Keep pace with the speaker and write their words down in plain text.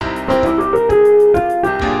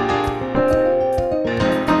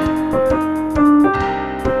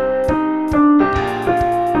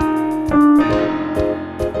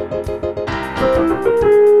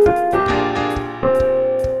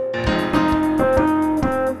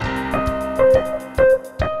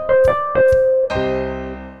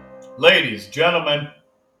gentlemen,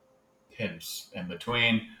 pimps in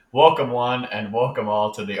between. Welcome one and welcome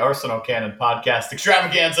all to the Arsenal Cannon Podcast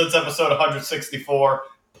Extravaganza. It's episode 164.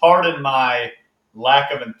 Pardon my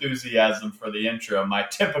lack of enthusiasm for the intro. My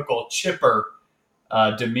typical chipper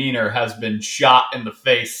demeanor has been shot in the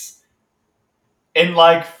face in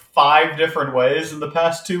like 5 different ways in the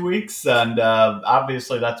past 2 weeks. And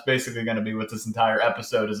obviously that's basically going to be what this entire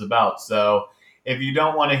episode is about. So if you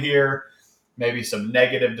don't want to hear maybe some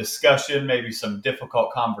negative discussion, maybe some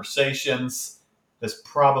difficult conversations, this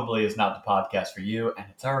probably is not the podcast for you. And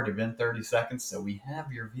it's already been 30 seconds, so we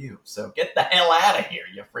have your view. So get the hell out of here,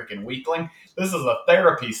 you freaking weakling. This is a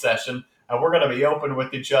therapy session, and we're going to be open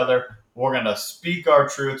with each other. We're going to speak our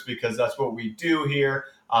truths because that's what we do here.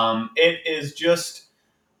 It is just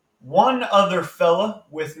one other fella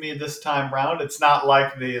with me this time round. It's not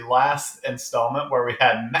like the last installment where we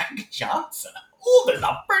had Mac Johnson holding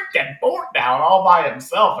a freaking fort down all by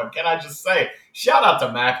himself. And can I just say, shout out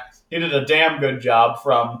to Mac. He did a damn good job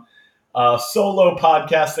from solo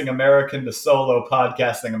podcasting American to solo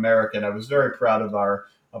podcasting American. I was very proud of our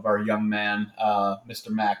young man, Mr.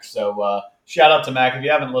 Mac. So shout out to Mac. If you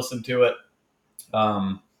haven't listened to it,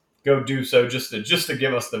 go do so just to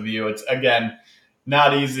give us the view. It's again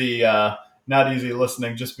not easy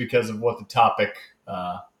listening just because of what the topic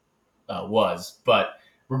was. But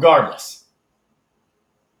regardless,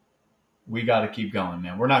 we got to keep going,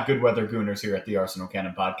 man. We're not good weather gooners here at the Arsenal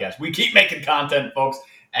Cannon Podcast. We keep making content, folks.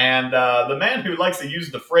 And the man who likes to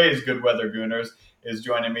use the phrase good weather gooners is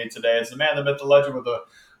joining me today. It's the man, the myth, the legend with a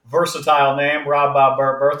versatile name, Rob Bob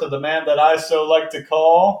Bertha, the man that I so like to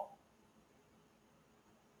call...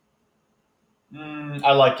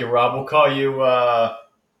 I like you, Rob. We'll call you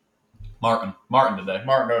Martin. Martin today.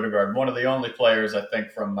 Martin Odegaard, one of the only players, I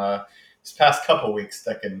think, from these past couple weeks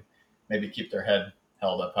that can maybe keep their head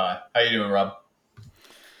held up high. How you doing, Rob?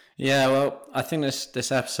 Yeah, well, I think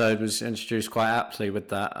this episode was introduced quite aptly with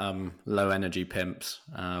that low energy pimps.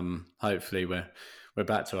 Hopefully, we're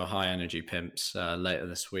back to a high energy pimps later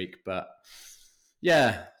this week. But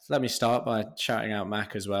yeah, let me start by shouting out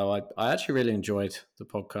Mac as well. I actually really enjoyed the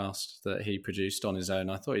podcast that he produced on his own.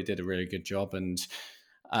 I thought he did a really good job. And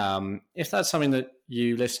if that's something that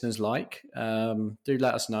you listeners like, do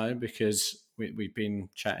let us know, because we've been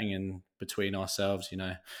chatting in between ourselves, you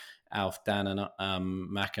know, Alf, Dan,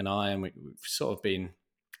 and Mac and I, and we've sort of been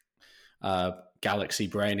galaxy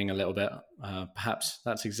braining a little bit. Perhaps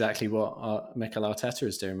that's exactly what Mikel Arteta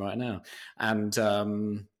is doing right now. And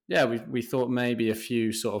yeah, we thought maybe a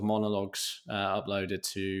few sort of monologues uploaded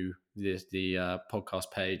to the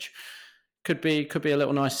podcast page could be a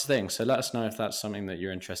little nice thing. So let us know if that's something that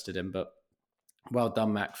you're interested in. But well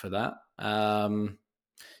done, Mac, for that.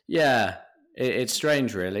 Yeah, it's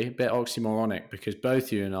strange, really, a bit oxymoronic, because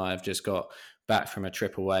both you and I have just got back from a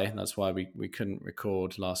trip away. That's why we couldn't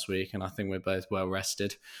record last week, and I think we're both well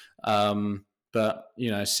rested. But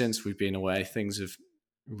you know, since we've been away, things have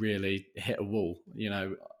really hit a wall. You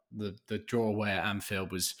know, the draw away at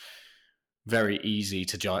Anfield was very easy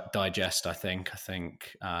to digest. I think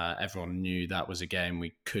everyone knew that was a game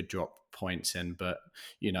we could drop points in. But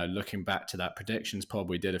you know, looking back to that predictions pod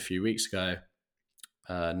we did a few weeks ago,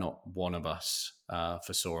 not one of us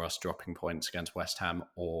foresaw us dropping points against West Ham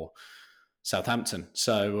or Southampton.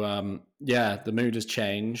 So yeah, the mood has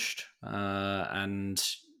changed, and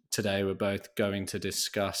today we're both going to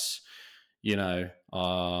discuss, you know,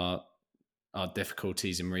 our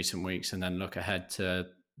difficulties in recent weeks, and then look ahead to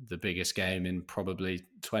the biggest game in probably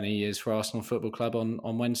 20 years for Arsenal Football Club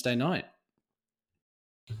on Wednesday night.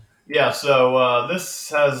 Yeah, so this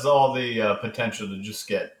has all the potential to just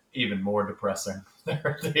get even more depressing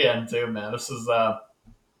there at the end too, man. This is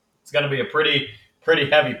it's going to be a pretty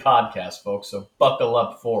heavy podcast, folks. So buckle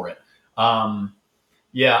up for it.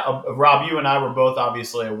 Yeah, Rob, you and I were both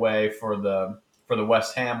obviously away for the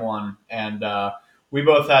West Ham one, and we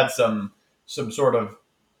both had some sort of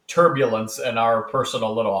turbulence in our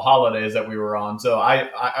personal little holidays that we were on. So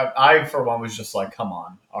I for one was just like, come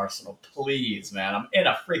on, Arsenal, please, man. I'm in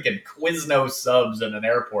a freaking Quiznos subs in an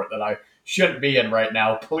airport that I shouldn't be in right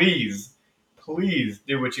now. Please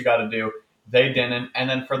do what you got to do. They didn't. And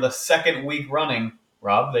then for the second week running,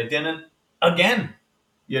 Rob, they didn't again,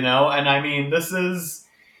 you know? And I mean, this is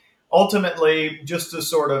ultimately just to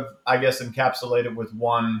sort of, I guess, encapsulate it with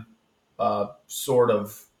one sort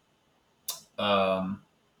of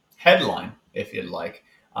headline, if you'd like.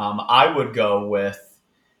 I would go with,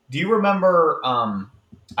 do you remember,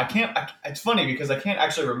 it's funny because I can't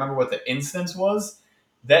actually remember what the instance was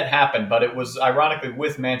that happened, but it was ironically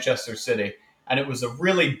with Manchester City, and it was a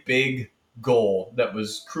really big goal that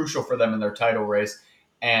was crucial for them in their title race.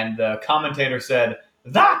 And the commentator said,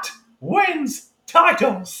 that wins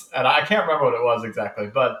titles. And I can't remember what it was exactly,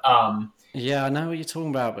 but Yeah, I know what you're talking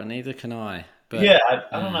about, but neither can I. yeah, But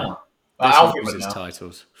I don't know. this Alfie would loses know.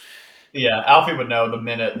 titles. Yeah, Alfie would know the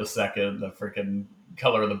minute, the second, the freaking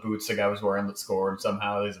color of the boots the guy was wearing that scored.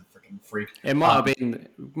 Somehow he's a freaking freak. It Um,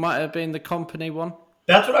 might have been the company one,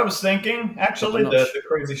 that's what I was thinking, but I'm actually, not. the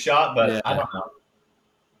crazy shot, but I Yeah, don't know.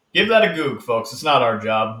 Give that a goog, folks. It's not our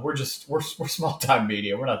job. We're small time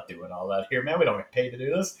media. We're not doing all that here, man. We don't get paid to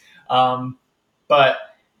do this. But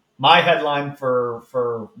my headline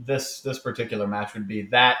for this particular match would be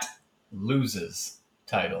that loses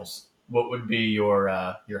titles. What would be your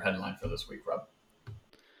headline for this week, Rob?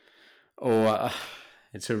 or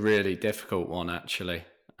it's a really difficult one actually.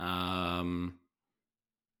 Um,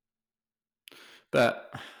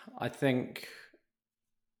 but I think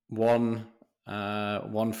one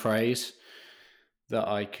one phrase that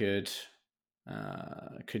I could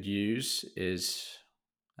use is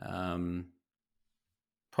um,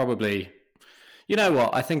 probably, you know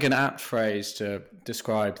what, I think an apt phrase to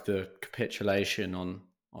describe the capitulation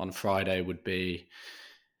on Friday would be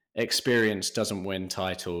experience doesn't win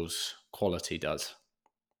titles, quality does.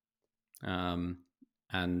 Um,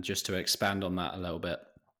 and just to expand on that a little bit,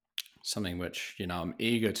 something which I'm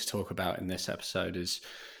eager to talk about in this episode is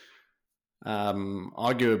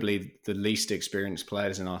arguably the least experienced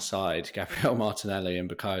players in our side, Gabriel Martinelli and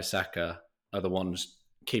Bukayo Saka, are the ones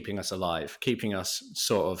keeping us alive, keeping us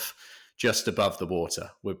sort of just above the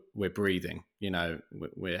water. We're breathing.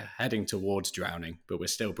 We're heading towards drowning, but we're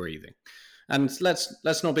still breathing. And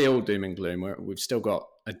let's not be all doom and gloom. We've still got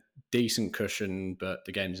a decent cushion, but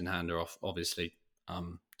the games in hand are obviously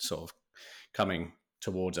sort of coming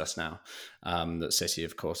towards us now. That City,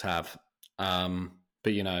 of course, have.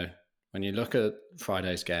 But when you look at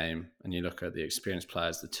Friday's game and you look at the experienced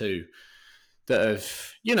players, the two that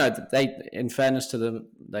have, they, in fairness to them,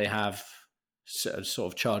 they have sort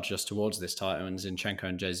of charged us towards this title, and Zinchenko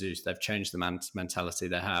and Jesus, they've changed the mentality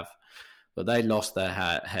they have. But they lost their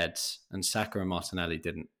heads, and Saka and Martinelli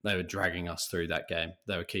didn't. They were dragging us through that game.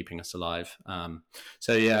 They were keeping us alive.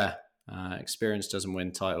 Experience doesn't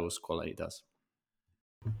win titles, quality does.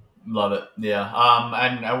 Love it. Yeah.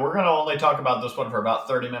 And we're going to only talk about this one for about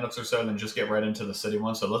 30 minutes or so, then just get right into the City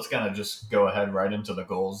one. So let's kind of just go ahead right into the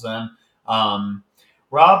goals then. Um,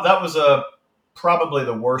 Rob, that was probably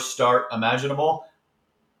the worst start imaginable.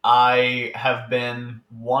 I have been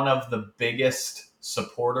one of the biggest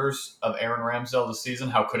supporters of Aaron Ramsdale this season.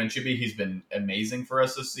 How couldn't you be? He's been amazing for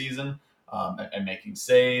us this season, at making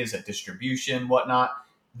saves, at distribution, whatnot.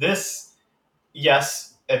 This,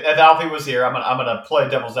 yes, if Alfie was here, I'm gonna play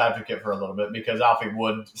devil's advocate for a little bit, because Alfie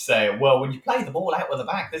would say, "Well, when you play the ball out with the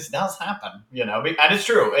back, this does happen," and it's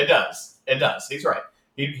true. It does. It does. He's right.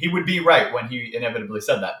 He would be right when he inevitably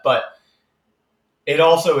said that, but it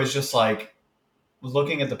also is just like,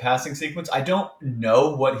 looking at the passing sequence, I don't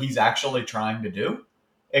know what he's actually trying to do.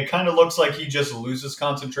 It kind of looks like he just loses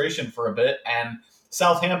concentration for a bit, and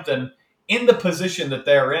Southampton, in the position that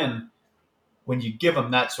they're in, when you give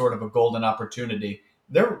them that sort of a golden opportunity,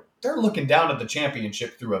 they're looking down at the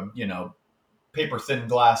championship through a paper thin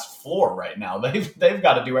glass floor right now. They've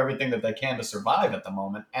got to do everything that they can to survive at the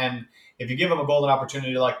moment, and if you give them a golden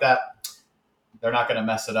opportunity like that, they're not going to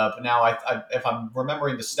mess it up. Now, if I'm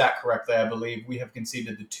remembering the stat correctly, I believe we have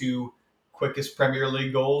conceded the two quickest Premier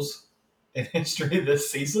League goals in history this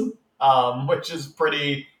season, which is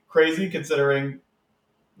pretty crazy considering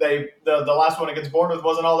the last one against Bournemouth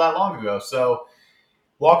wasn't all that long ago. So,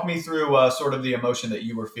 walk me through sort of the emotion that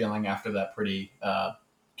you were feeling after that pretty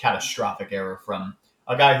catastrophic error from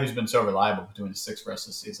a guy who's been so reliable between the six for us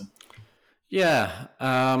this season. Yeah,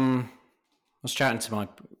 I was chatting to my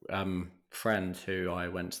friend who I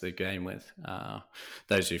went to the game with.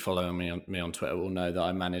 Those who follow me on Twitter will know that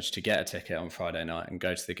I managed to get a ticket on Friday night and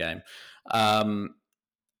go to the game. And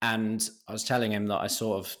I was telling him that I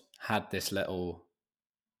sort of had this little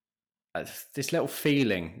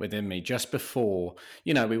feeling within me just before,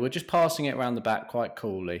 we were just passing it around the back quite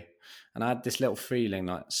coolly. And I had this little feeling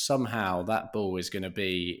like somehow that ball is going to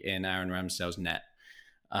be in Aaron Ramsdale's net.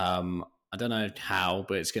 I don't know how,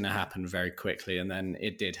 but it's going to happen very quickly. And then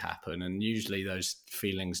it did happen. And usually those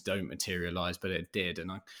feelings don't materialize, but it did. And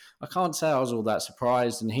I can't say I was all that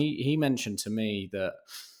surprised. And he mentioned to me that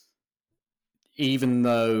even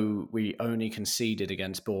though we only conceded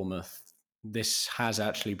against Bournemouth, this has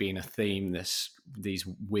actually been a theme, these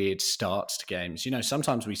weird starts to games.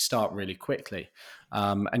 Sometimes we start really quickly.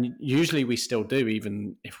 And usually we still do,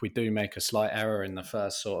 even if we do make a slight error in the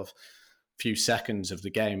first sort of few seconds of the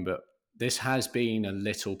game. But this has been a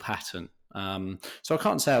little pattern. So I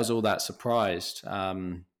can't say I was all that surprised. I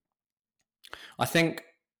think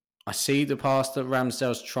I see the pass that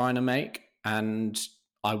Ramsdale's trying to make, and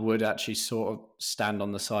I would actually sort of stand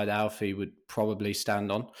on the side Alfie would probably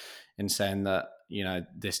stand on in saying that,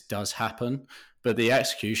 this does happen. But the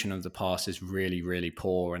execution of the pass is really, really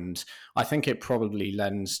poor. And I think it probably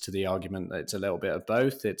lends to the argument that it's a little bit of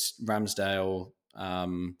both. It's Ramsdale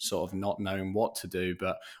sort of not knowing what to do.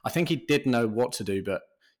 But I think he did know what to do, but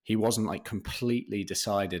he wasn't like completely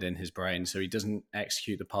decided in his brain. So he doesn't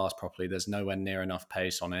execute the pass properly. There's nowhere near enough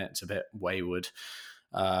pace on it. It's a bit wayward.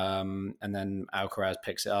 And then Alcaraz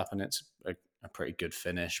picks it up and it's a pretty good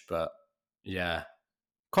finish. But yeah,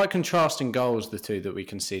 quite contrasting goals, the two that we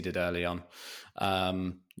conceded early on.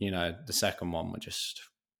 The second one were just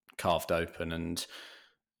carved open. And,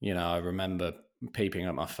 I remember peeping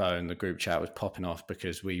at my phone, the group chat was popping off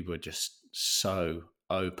because we were just so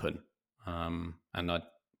open. And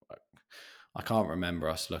I can't remember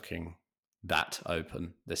us looking that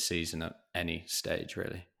open this season at any stage,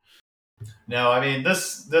 really. No, I mean,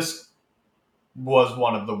 this was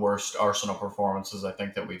one of the worst Arsenal performances I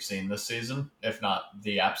think that we've seen this season, if not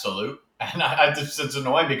the absolute. And it's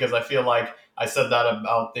annoying because I feel like I said that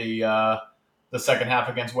about the second half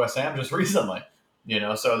against West Ham just recently.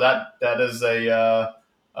 So that is a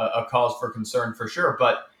cause for concern for sure.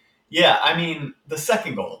 But yeah, I mean, the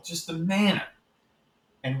second goal, just the manner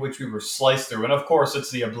in which we were sliced through, and of course,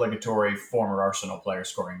 it's the obligatory former Arsenal player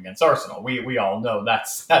scoring against Arsenal. We all know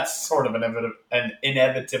that's sort of an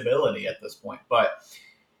inevitability at this point. But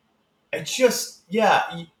it's just, yeah,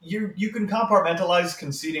 you can compartmentalize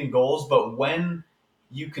conceding goals, but when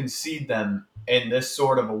you concede them in this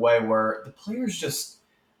sort of a way where the players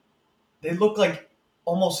they look like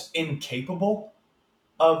almost incapable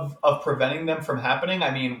of preventing them from happening.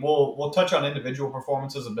 I mean, we'll touch on individual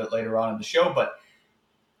performances a bit later on in the show, but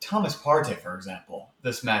Thomas Partey, for example,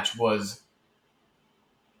 this match was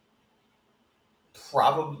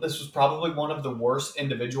probably one of the worst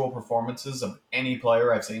individual performances of any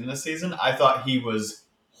player I've seen this season. I thought he was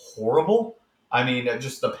horrible. I mean,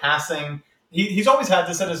 just the passing. He's always had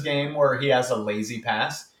this in his game where he has a lazy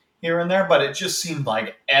pass here and there, but it just seemed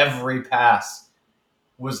like every pass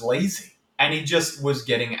was lazy. And he just was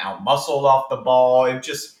getting out-muscled off the ball.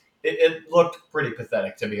 It looked pretty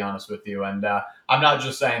pathetic, to be honest with you. And I'm not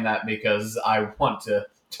just saying that because I want to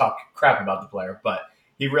talk crap about the player, but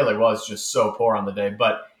he really was just so poor on the day.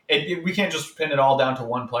 But we can't just pin it all down to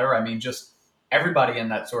one player. I mean, just everybody in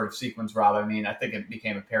that sort of sequence, Rob. I mean, I think it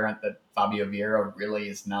became apparent that Fabio Vieira really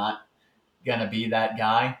is not going to be that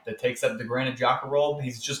guy that takes up the Granit Xhaka role.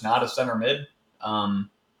 He's just not a center mid.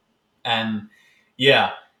 And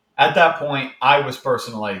yeah, at that point, I was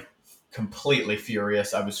personally completely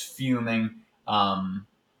furious. I was fuming, and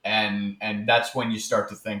that's when you start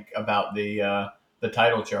to think about the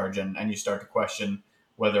title charge, and you start to question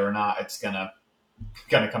whether or not it's gonna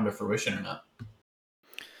come to fruition or not.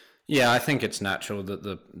 Yeah, I think it's natural that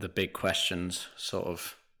the big questions sort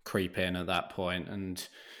of creep in at that point, and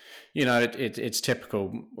it's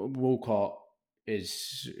typical. Walcott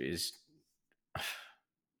is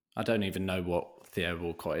I don't even know what Theo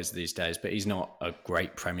Walcott is these days, but he's not a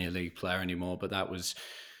great Premier League player anymore. But that was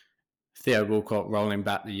Theo Walcott rolling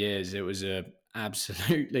back the years. It was a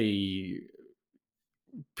absolutely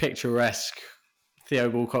picturesque Theo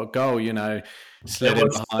Walcott goal, slid in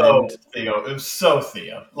behind. So Theo. It was so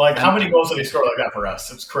Theo. Like, how many goals did he score like that for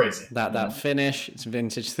us? It's crazy. That finish, it's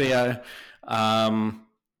vintage Theo.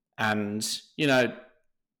 And,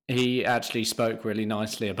 he actually spoke really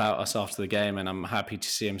nicely about us after the game, and I'm happy to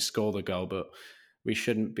see him score the goal, but we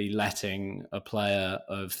shouldn't be letting a player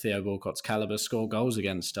of Theo Walcott's caliber score goals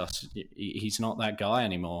against us. He's not that guy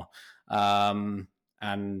anymore. And,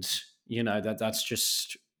 that's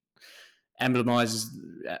just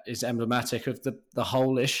is emblematic of the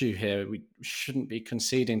whole issue here. We shouldn't be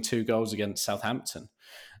conceding 2 goals against Southampton.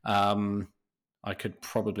 I could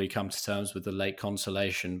probably come to terms with the late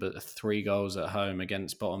consolation, but 3 goals at home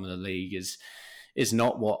against bottom of the league is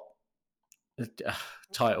not what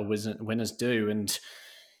title winners do. And,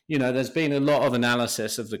 there's been a lot of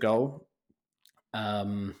analysis of the goal.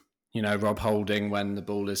 Rob Holding, when the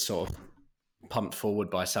ball is sort of pumped forward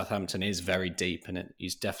by Southampton, is very deep, and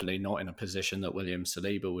he's definitely not in a position that William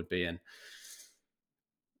Saliba would be in.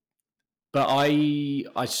 But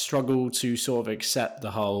I struggle to sort of accept the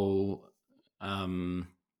whole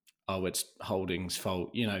it's Holding's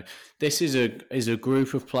fault. This is a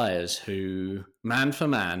group of players who, man for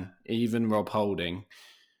man, even Rob Holding,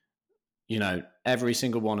 every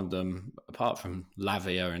single one of them, apart from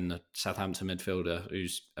Lavia and the Southampton midfielder,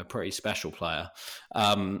 who's a pretty special player,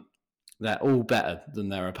 they're all better than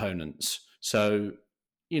their opponents. So,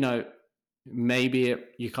 maybe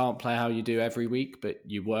you can't play how you do every week, but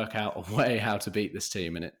you work out a way how to beat this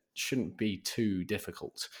team, and it shouldn't be too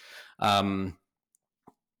difficult. Having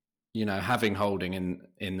Holding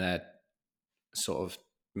in there sort of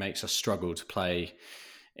makes us struggle to play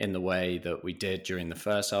in the way that we did during the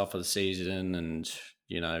first half of the season, and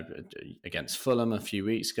against Fulham a few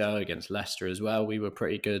weeks ago, against Leicester as well, we were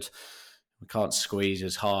pretty good. We can't squeeze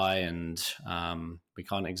as high, and we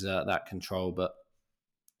can't exert that control, but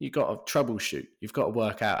you've got to troubleshoot. You've got to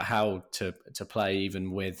work out how to play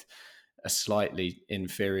even with a slightly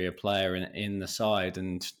inferior player in the side,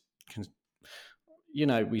 and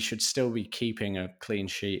we should still be keeping a clean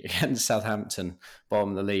sheet against Southampton, bottom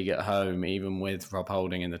of the league at home, even with Rob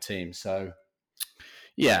Holding in the team. So,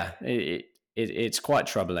 yeah, it's quite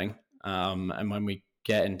troubling. And when we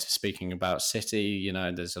get into speaking about City,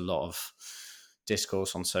 there's a lot of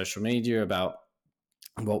discourse on social media about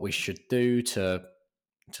what we should do to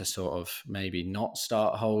sort of maybe not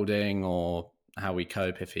start Holding, or how we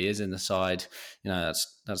cope if he is in the side. That's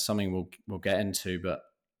something we'll get into, but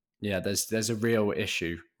yeah, there's a real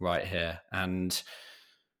issue right here. And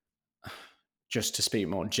just to speak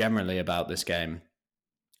more generally about this game,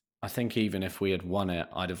 I think even if we had won it,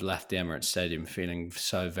 I'd have left the Emirates Stadium feeling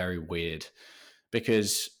so very weird,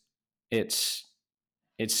 because it's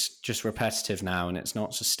just repetitive now, and it's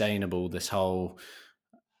not sustainable. This whole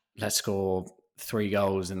let's score 3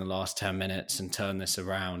 goals in the last 10 minutes and turn this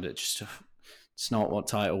around. It's not what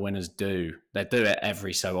title winners do. They do it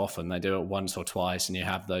every so often. They do it once or twice, and you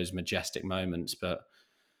have those majestic moments, but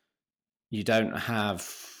you don't have,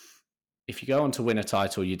 if you go on to win a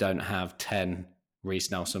title, you don't have 10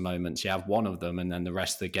 Reiss Nelson moments. You have one of them, and then the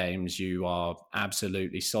rest of the games you are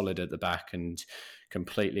absolutely solid at the back and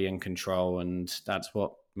completely in control, and that's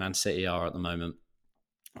what Man City are at the moment.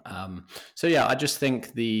 So yeah, I just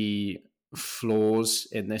think the flaws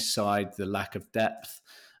in this side, the lack of depth,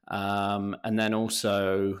 and then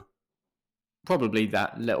also probably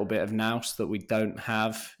that little bit of nous that we don't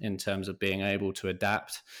have in terms of being able to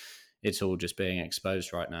adapt. It's all just being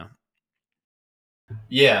exposed right now.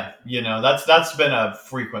 Yeah, that's been a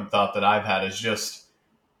frequent thought that I've had, is just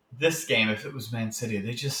this game. If it was Man City,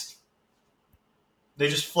 they just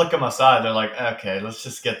flick them aside. They're like, okay, let's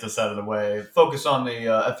just get this out of the way. Focus on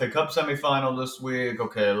the FA Cup semifinal this week.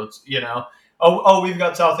 Okay, let's, we've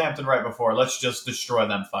got Southampton right before. Let's just destroy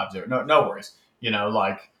them 5-0. No worries.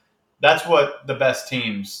 That's what the best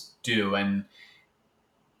teams do. And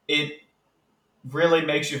it really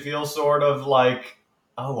makes you feel sort of like,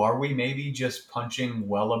 oh, are we maybe just punching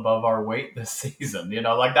well above our weight this season?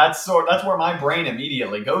 That's where my brain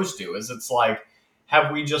immediately goes to, is it's like,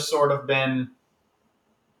 have we just sort of been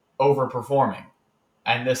overperforming?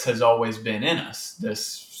 And this has always been in us, this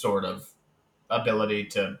sort of ability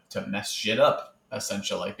to mess shit up,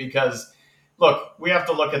 essentially. Because, look, we have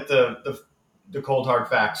to look at the cold hard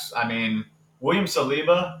facts. I mean, William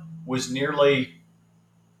Saliba was nearly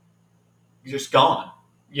just gone.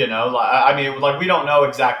 We don't know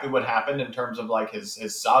exactly what happened in terms of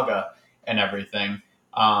his saga and everything.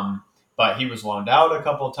 But he was loaned out a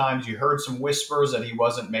couple of times. You heard some whispers that he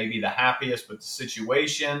wasn't maybe the happiest with the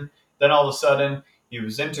situation. Then all of a sudden, he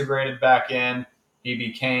was integrated back in. He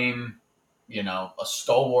became, a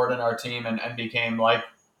stalwart in our team, and became like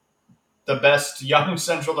the best young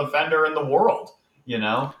central defender in the world.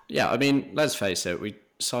 Yeah, I mean, let's face it. We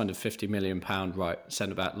signed a £50 million right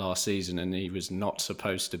centre back last season, and he was not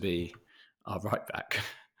supposed to be our right back.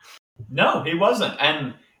 No, he wasn't.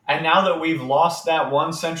 And now that we've lost that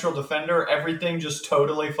one central defender, everything just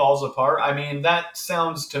totally falls apart. I mean, that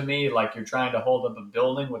sounds to me like you're trying to hold up a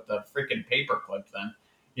building with a freaking paperclip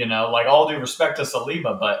then. All due respect to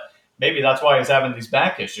Saliba, but maybe that's why he's having these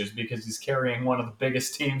back issues, because he's carrying one of the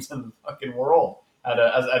biggest teams in the fucking world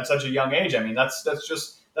at such a young age. I mean, that's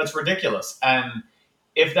ridiculous. And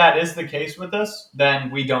if that is the case with us,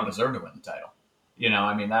 then we don't deserve to win the title.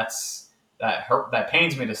 I mean, that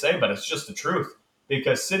pains me to say, but it's just the truth.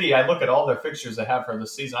 Because City, I look at all their fixtures they have for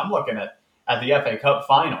this season. I'm looking at the FA Cup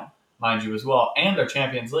final, mind you, as well, and their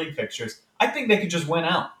Champions League fixtures. I think they could just win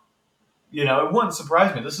out. It wouldn't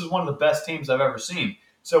surprise me. This is one of the best teams I've ever seen.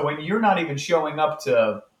 So when you're not even showing up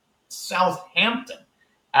to Southampton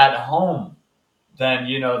at home, then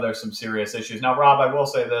there's some serious issues. Now, Rob, I will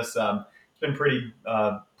say this: it's been pretty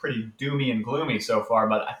doomy and gloomy so far,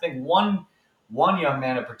 but I think one young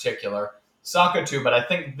man in particular, Saka too, but I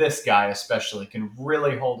think this guy especially can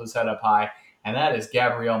really hold his head up high, and that is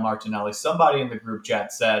Gabriel Martinelli. Somebody in the group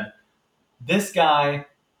chat said this guy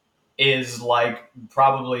is like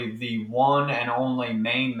probably the one and only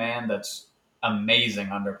main man that's amazing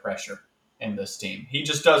under pressure in this team. He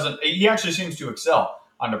just doesn't. He actually seems to excel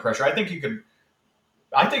under pressure. I think you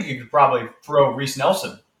could probably throw Reese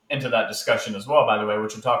Nelson into that discussion as well, by the way,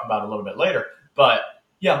 which we'll talk about a little bit later. But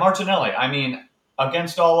yeah, Martinelli, I mean,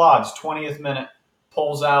 against all odds, 20th minute,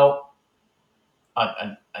 pulls out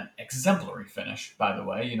an exemplary finish, by the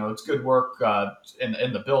way. It's good work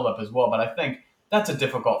in the build-up as well, but I think that's a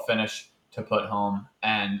difficult finish to put home,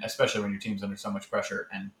 and especially when your team's under so much pressure,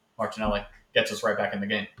 and Martinelli gets us right back in the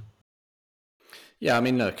game. Yeah, I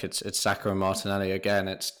mean, look, it's Saka and Martinelli again.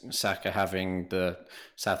 It's Saka having the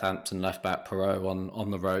Southampton left back Perot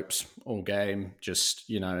on the ropes all game. Just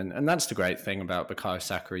and that's the great thing about Bukayo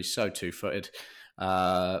Saka. He's so 2-footed.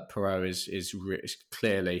 Perot is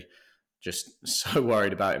clearly just so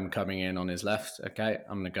worried about him coming in on his left. Okay,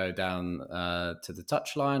 I'm going to go down to the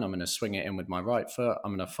touchline. I'm going to swing it in with my right foot.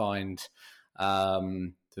 I'm going to find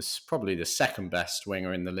this probably the second best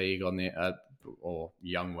winger in the league on the or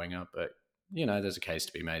young winger, but there's a case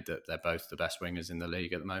to be made that they're both the best wingers in the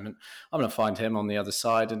league at the moment. I'm going to find him on the other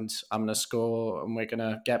side and I'm going to score and we're going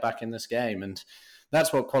to get back in this game. And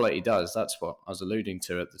that's what quality does. That's what I was alluding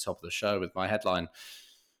to at the top of the show with my headline.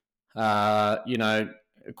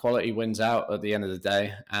 Quality wins out at the end of the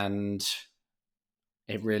day. And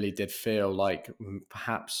it really did feel like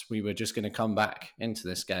perhaps we were just going to come back into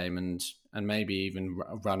this game and maybe even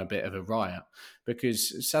run a bit of a riot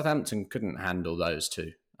because Southampton couldn't handle those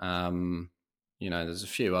two. There's a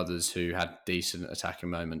few others who had decent attacking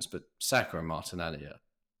moments, but Saka and Martinelli,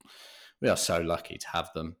 we are so lucky to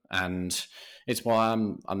have them. And it's why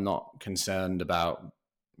I'm not concerned about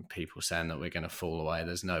people saying that we're going to fall away.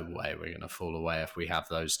 There's no way we're going to fall away if we have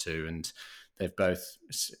those two. And they've both,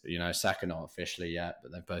 Saka not officially yet,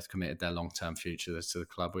 but they've both committed their long-term future to the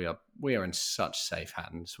club. We are in such safe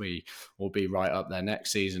hands. We will be right up there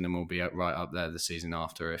next season and we'll be right up there the season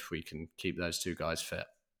after if we can keep those two guys fit.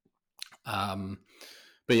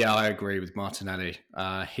 But yeah, I agree with Martinelli.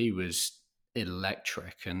 He was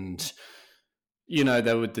electric, and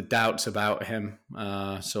there were the doubts about him,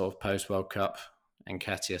 sort of post World Cup, and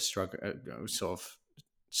Nketiah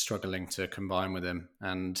struggling to combine with him.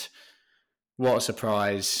 And what a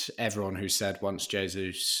surprise! Everyone who said once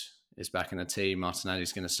Jesus is back in the team,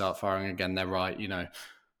 Martinelli's going to start firing again. They're right.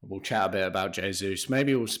 We'll chat a bit about Jesus.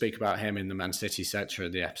 Maybe we'll speak about him in the Man City section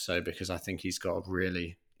of the episode because I think he's got a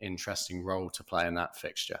really interesting role to play in that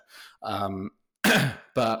fixture.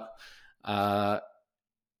 But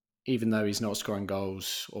even though he's not scoring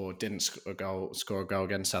goals or didn't score a goal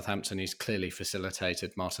against Southampton, he's clearly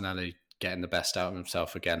facilitated Martinelli getting the best out of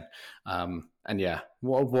himself again. And yeah,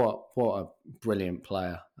 what a brilliant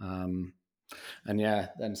player. And yeah,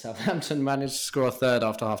 then Southampton managed to score a third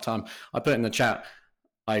after half time. I put in the chat,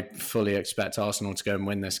 I fully expect Arsenal to go and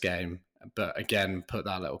win this game. But again, put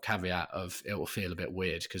that little caveat of it will feel a bit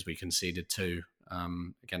weird because we conceded 2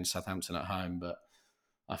 against Southampton at home. But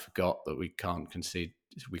I forgot that we can't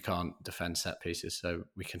defend set pieces, so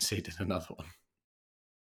we conceded another one.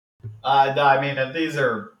 No, I mean, these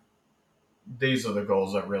are the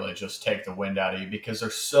goals that really just take the wind out of you because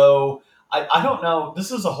they're so. I don't know.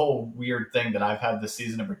 This is a whole weird thing that I've had this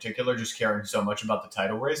season in particular, just caring so much about the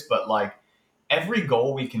title race, but like. Every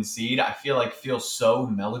goal we concede, I feel like feels so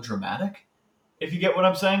melodramatic. If you get what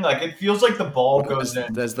I'm saying, like it feels like the ball goes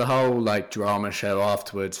in. There's the whole like drama show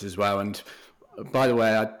afterwards as well. And by the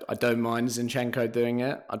way, I don't mind Zinchenko doing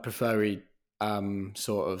it. I'd prefer he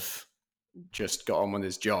sort of just got on with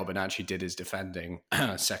his job and actually did his defending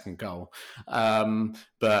second goal.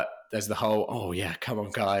 But there's the whole, oh yeah, come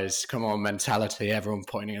on guys, come on mentality. Everyone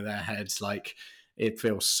pointing at their heads. Like it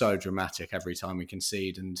feels so dramatic every time we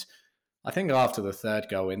concede. And I think after the third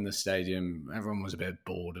goal in the stadium, everyone was a bit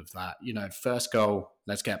bored of that. First goal,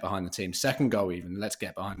 let's get behind the team. Second goal, even, let's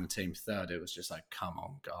get behind the team. Third, it was just like, come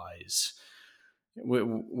on, guys. We're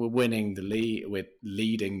winning the league. We're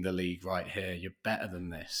leading the league right here. You're better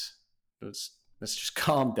than this. Let's just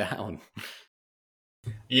calm down.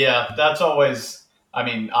 Yeah, that's always, I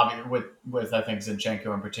mean, obviously with I think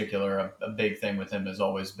Zinchenko in particular, a big thing with him has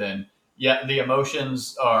always been, yeah, the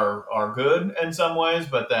emotions are good in some ways,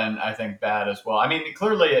 but then I think bad as well. I mean,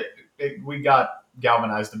 clearly we got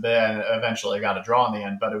galvanized a bit and eventually got a draw in the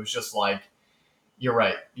end, but it was just like, you're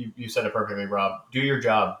right. You said it perfectly, Rob. Do your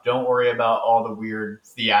job. Don't worry about all the weird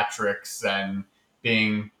theatrics and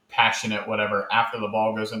being passionate, whatever, after the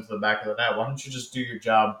ball goes into the back of the net. Why don't you just do your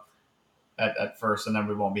job at first, and then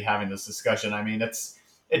we won't be having this discussion. I mean, it's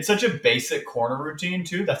such a basic corner routine,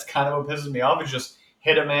 too. That's kind of what pisses me off. It's just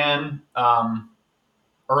hit a man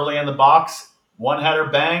early in the box, one header,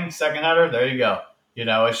 bang, second header, there you go.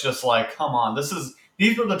 It's just like, come on.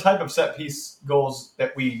 These were the type of set piece goals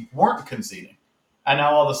that we weren't conceding. And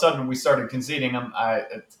now all of a sudden we started conceding them.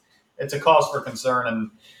 it's a cause for concern.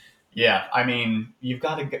 And yeah, I mean, you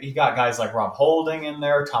got guys like Rob Holding in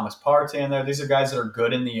there, Thomas Partey in there. These are guys that are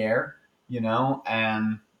good in the air,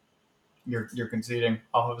 and you're conceding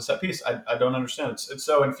off of a set piece. I don't understand. It's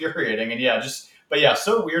so infuriating. And yeah,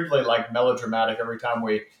 so weirdly like melodramatic every time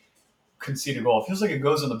we concede a goal. It feels like it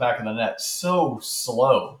goes in the back of the net so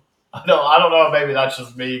slow. I don't know if maybe that's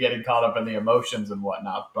just me getting caught up in the emotions and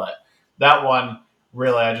whatnot, but that one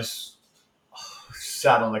really I just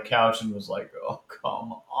sat on the couch and was like, "Oh,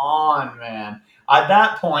 come on, man." At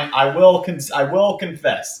that point, I will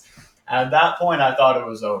confess. At that point, I thought it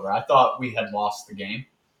was over. I thought we had lost the game.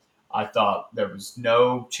 I thought there was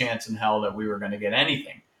no chance in hell that we were going to get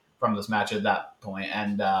anything from this match at that point,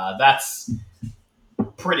 and that's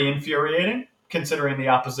pretty infuriating considering the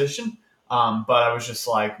opposition. But I was just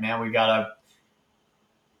like, man, we gotta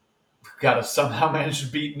somehow manage to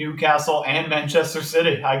beat Newcastle and Manchester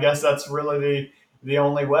City. I guess that's really the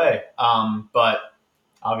only way. But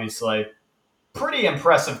obviously, pretty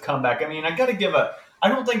impressive comeback. I mean, I gotta give a. I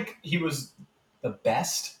don't think he was the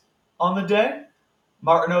best on the day,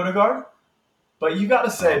 Martin Odegaard, but you got to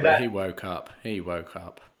say But that he woke up. He woke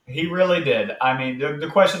up. he really did. I mean, the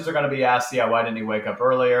questions are going to be asked, yeah, why didn't he wake up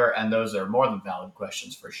earlier? And those are more than valid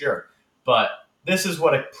questions for sure. But this is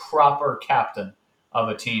what a proper captain of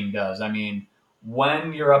a team does. I mean,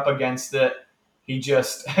 when you're up against it, he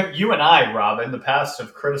just, you and I, Rob, in the past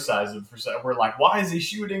have criticized him for, we're like, why is he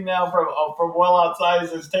shooting now from well outside?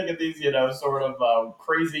 He's taking these, sort of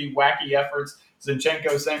crazy, wacky efforts.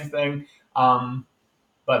 Zinchenko, same thing.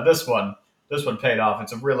 But this one paid off.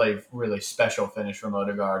 It's a really, really special finish from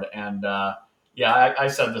Odegaard. And yeah, I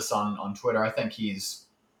said this on Twitter. I think he's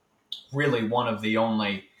really one of the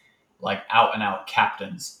only like out and out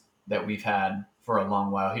captains that we've had for a long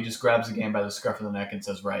while. He just grabs the game by the scruff of the neck and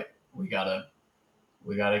says, "Right, we gotta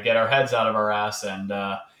get our heads out of our ass." And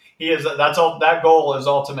he is. That's all. That goal is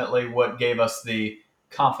ultimately what gave us the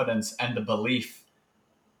confidence and the belief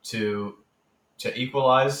to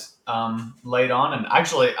equalize late on. And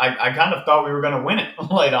actually, I kind of thought we were going to win it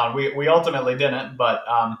late on. We ultimately didn't, but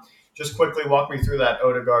just quickly walk me through that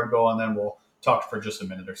Odegaard goal, and then we'll talk for just a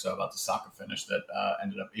minute or so about the soccer finish that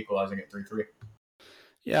ended up equalizing at 3-3.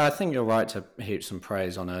 Yeah, I think you're right to heap some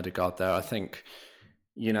praise on Odegaard there. I think,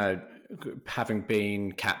 you know, having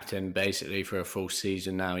been captain basically for a full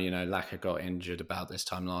season now, Laka got injured about this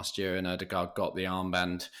time last year and Odegaard got the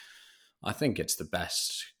armband. I think it's the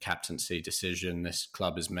best captaincy decision this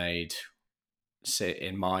club has made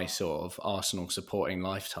in my sort of Arsenal supporting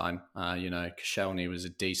lifetime. Koscielny was a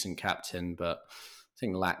decent captain, but I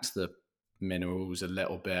think lacked the minerals a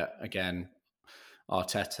little bit. Again,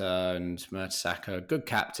 Arteta and Mertesacker, good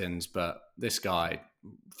captains, but this guy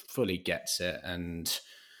fully gets it. And,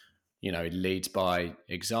 he leads by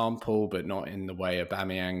example, but not in the way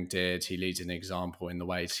Aubameyang did. He leads an example in the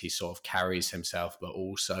ways he sort of carries himself, but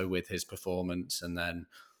also with his performance. And then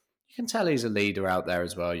you can tell he's a leader out there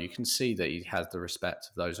as well. You can see that he has the respect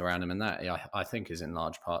of those around him. And that, I think, is in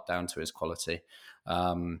large part down to his quality.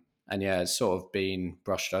 And yeah, it's sort of been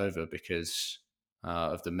brushed over because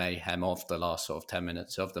of the mayhem of the last sort of 10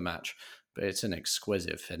 minutes of the match. But it's an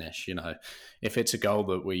exquisite finish. If it's a goal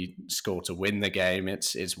that we score to win the game,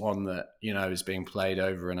 it's one that, is being played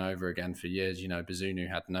over and over again for years. Bazunu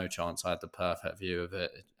had no chance. I had the perfect view of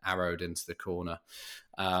it, arrowed into the corner.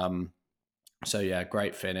 So yeah,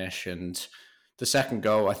 great finish. And the second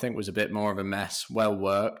goal, I think, was a bit more of a mess. Well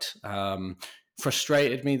worked.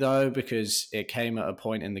 Frustrated me though, because it came at a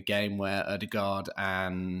point in the game where Odegaard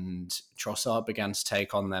and Trossard began to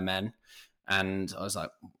take on their men. And I was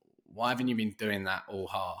like, why haven't you been doing that all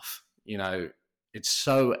half? It's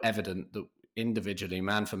so evident that individually,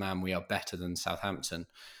 man for man, we are better than Southampton.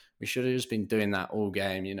 We should have just been doing that all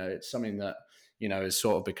game. It's something that, has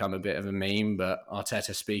sort of become a bit of a meme, but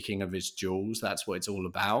Arteta speaking of his duels, that's what it's all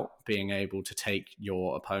about, being able to take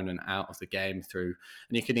your opponent out of the game through,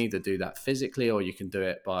 and you can either do that physically or you can do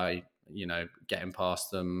it by, getting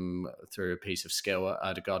past them through a piece of skill.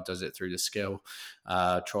 Odegaard does it through the skill.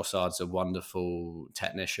 Trossard's a wonderful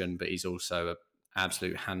technician, but he's also an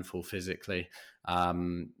absolute handful physically.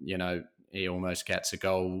 He almost gets a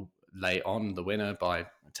goal late on, the winner, by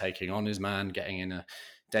taking on his man, getting in a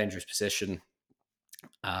dangerous position.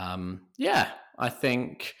 I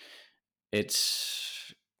think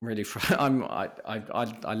it's really.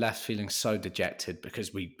 I left feeling so dejected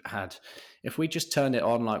because if we just turned it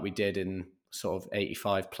on like we did in sort of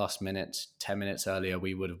 85 plus minutes, 10 minutes earlier,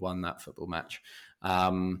 we would have won that football match.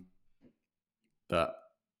 But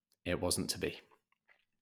it wasn't to be.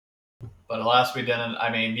 But alas, we didn't.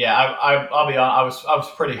 I mean, yeah, I'll be honest. I was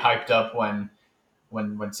pretty hyped up when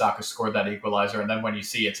when Saka scored that equalizer, and then when you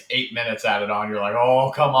see it's 8 minutes added on, you're like,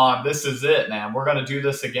 oh come on, this is it, man. We're gonna do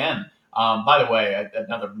this again. By the way,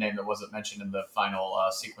 another name that wasn't mentioned in the final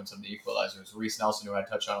sequence of the equalizer is Reece Nelson, who I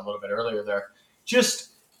touched on a little bit earlier. There, just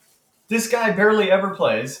this guy barely ever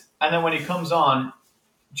plays, and then when he comes on,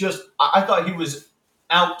 just I thought he was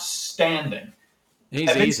outstanding.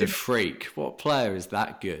 He's a freak. What player is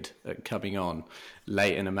that good at coming on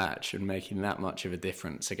late in a match and making that much of a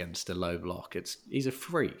difference against a low block? He's a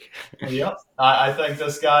freak. Yep, I think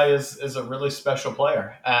this guy is a really special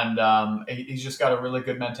player, and he's just got a really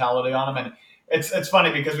good mentality on him. And it's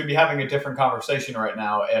funny because we'd be having a different conversation right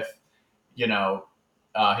now if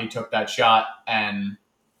he took that shot and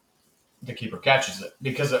the keeper catches it,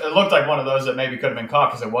 because it looked like one of those that maybe could have been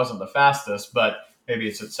caught because it wasn't the fastest, but maybe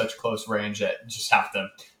it's at such close range that you just have to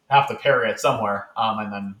parry it somewhere,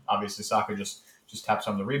 and then obviously Saka just taps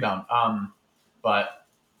on the rebound. But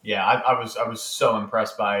yeah, I was so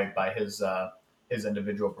impressed by his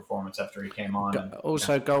individual performance after he came on. And,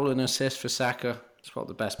 also, goal and assist for Saka. It's what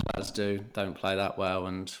the best players do. Don't play that well,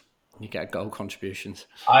 and you get goal contributions.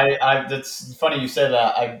 That's funny you say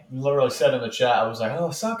that. I literally said in the chat, I was like, oh,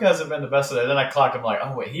 Saka hasn't been the best today. Then I clocked him like,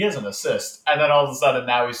 oh wait, he has an assist, and then all of a sudden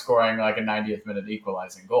now he's scoring like a 90th minute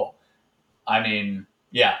equalizing goal. I mean,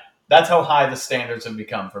 yeah, that's how high the standards have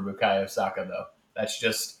become for Bukayo Saka, though. That's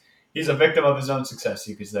just he's a victim of his own success,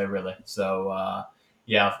 you could say, really. So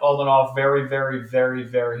yeah, all in all, very, very, very,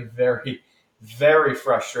 very, very, very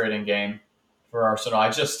frustrating game for Arsenal. I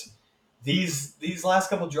just these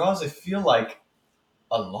last couple draws, they feel like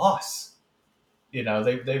a loss.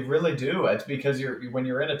 They really do. It's because when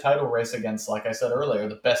you're in a title race against, like I said earlier,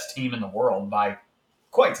 the best team in the world by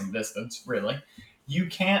quite some distance, really, you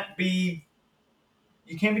can't be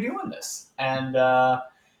doing this. And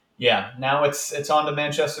yeah, now it's on to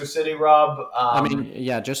Manchester City, Rob. I mean,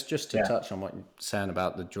 yeah, just to touch on what you're saying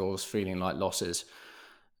about the draws feeling like losses.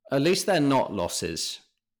 At least they're not losses.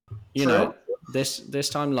 True. This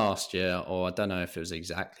time last year, or I don't know if it was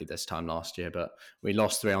exactly this time last year, but we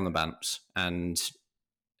lost 3 on the bounce, and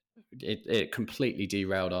it completely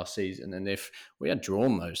derailed our season. And if we had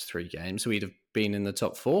drawn those 3 games, we'd have been in the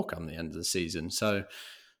top 4 come the end of the season. So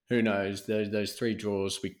who knows? Those 3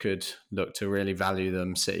 draws, we could look to really value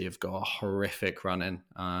them. City have got a horrific run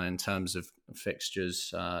in terms of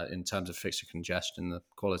fixtures, in terms of fixture congestion. The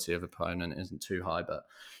quality of opponent isn't too high, but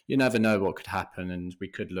you never know what could happen, and we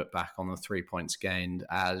could look back on the 3 points gained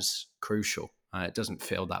as crucial. It doesn't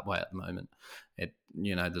feel that way at the moment.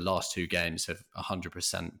 The last 2 games have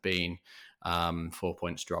 100% been 4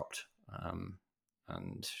 points dropped,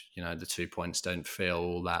 and the 2 points don't feel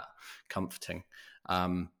all that comforting.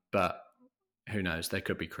 But who knows? They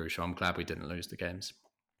could be crucial. I'm glad we didn't lose the games.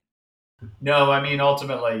 No, I mean,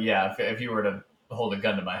 ultimately, yeah, if you were to hold a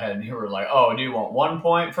gun to my head and you were like, oh, do you want 1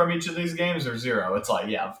 point from each of these games or 0? It's like,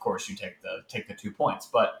 yeah, of course you take the 2 points.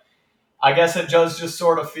 But I guess it does just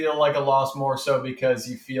sort of feel like a loss more so because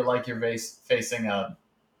you feel like you're facing a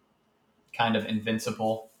kind of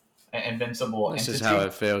invincible This entity. is how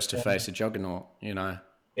it feels to face a juggernaut, Yeah.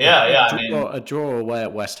 A draw away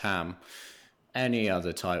at West Ham, any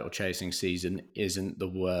other title chasing season isn't the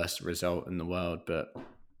worst result in the world, but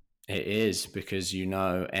it is because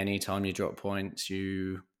anytime you drop points,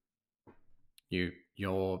 your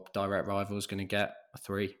direct rival is going to get a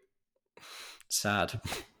 3. Sad.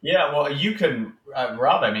 Yeah, well, you can,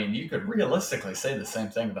 Rob. I mean, you could realistically say the same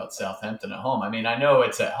thing about Southampton at home. I mean, I know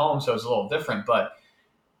it's at home, so it's a little different, but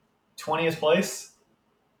 20th place,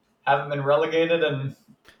 haven't been relegated, and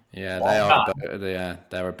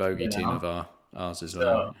they're a bogey team of ours as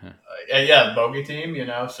well. So, yeah, bogey team.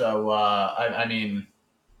 So I mean,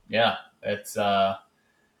 yeah, it's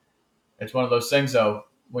one of those things though.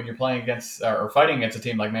 When you're playing against or fighting against a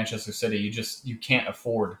team like Manchester City, you can't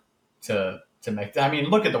afford to make. I mean,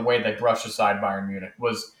 look at the way they brushed aside Bayern Munich. It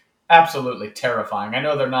was absolutely terrifying. I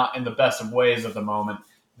know they're not in the best of ways at the moment,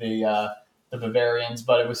 the Bavarians,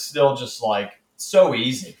 but it was still just like so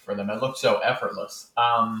easy for them. It looked so effortless.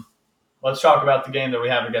 Let's talk about the game that we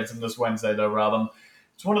have against them this Wednesday, though, Rob.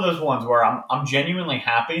 It's one of those ones where I'm genuinely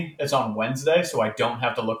happy it's on Wednesday, so I don't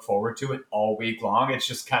have to look forward to it all week long. It's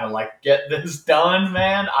just kind of like, get this done,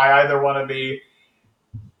 man. I either want to be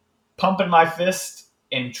pumping my fist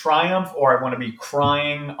in triumph or I want to be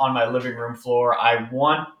crying on my living room floor. I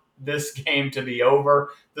want this game to be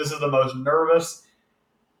over. This is the most nervous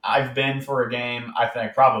I've been for a game, I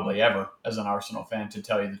think, probably ever as an Arsenal fan, to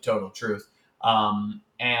tell you the total truth.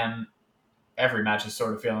 And every match is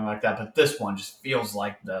sort of feeling like that, but this one just feels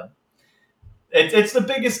like it's the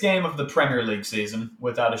biggest game of the Premier League season,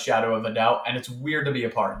 without a shadow of a doubt, and it's weird to be a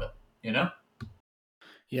part of it,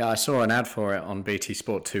 Yeah, I saw an ad for it on BT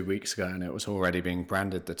Sport 2 weeks ago, and it was already being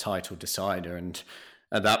branded the title decider. And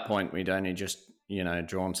at that point, we'd only just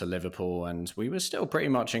drawn to Liverpool, and we were still pretty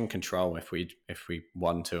much in control if we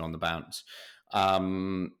won two on the bounce.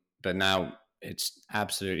 But now it's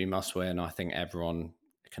absolutely must win. I think everyone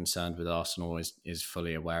concerned with Arsenal is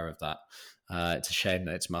fully aware of that. It's a shame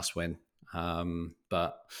that it's must win,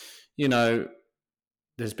 but you know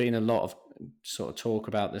there's been a lot of sort of talk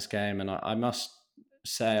about this game, and I must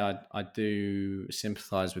say I do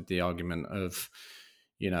sympathise with the argument of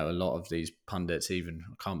a lot of these pundits. Even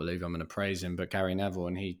I can't believe I'm going to praise him, but Gary Neville,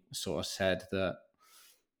 and he sort of said that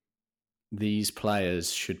these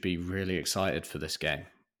players should be really excited for this game.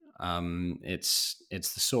 It's the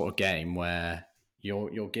sort of game where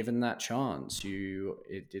you're given that chance.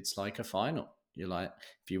 It's like a final. You're like,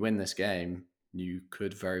 if you win this game, you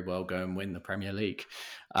could very well go and win the Premier League.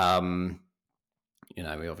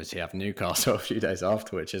 We obviously have Newcastle a few days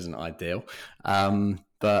after, which isn't ideal.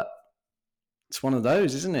 But it's one of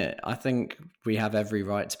those, isn't it? I think we have every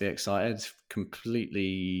right to be excited,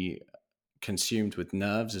 completely consumed with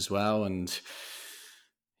nerves as well. And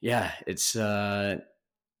yeah, it's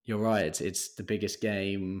you're right. It's the biggest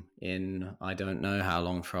game in I don't know how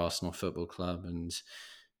long for Arsenal Football Club, and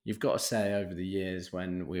you've got to say over the years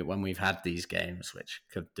when we've had these games which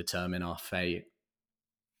could determine our fate,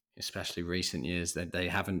 especially recent years, that they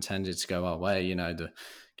haven't tended to go our way. The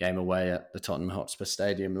game away at the Tottenham Hotspur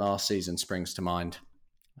Stadium last season springs to mind.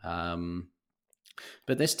 But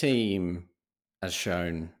this team has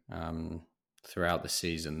shown throughout the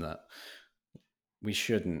season that we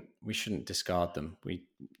shouldn't discard them.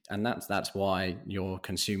 And that's why you're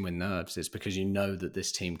consumed with nerves. It's because you know that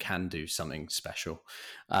this team can do something special.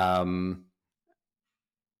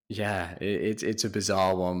 It's a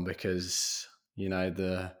bizarre one because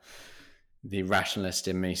the rationalist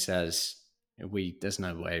in me says there's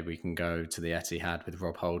no way we can go to the Etihad with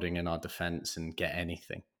Rob Holding in our defence and get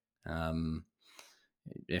anything.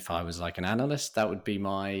 If I was like an analyst, that would be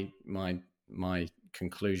my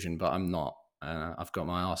conclusion, but I'm not. I've got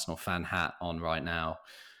my Arsenal fan hat on right now,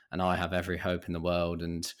 and I have every hope in the world.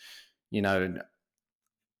 And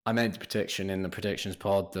I made the prediction in the predictions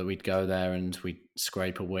pod that we'd go there and we'd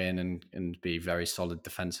scrape a win and be very solid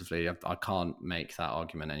defensively. I can't make that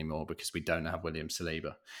argument anymore because we don't have William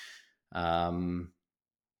Saliba.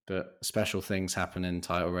 But special things happen in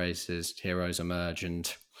title races, heroes emerge, and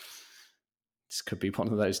this could be one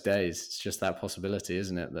of those days. It's just that possibility,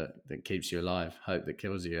 isn't it, that keeps you alive? Hope that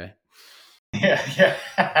kills you, eh?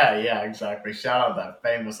 Yeah, exactly. Shout out that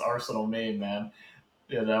famous Arsenal meme, man.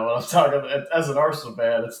 When I'm talking as an Arsenal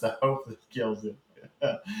fan, it's the hope that kills you.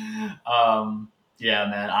 Yeah,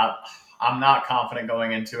 man. I'm not confident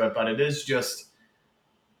going into it, but it is just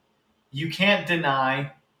you can't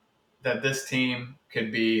deny that this team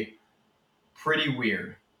could be pretty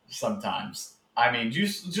weird sometimes. I mean,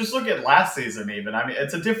 just look at last season. Even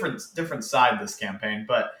it's a different side this campaign,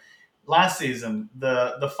 but last season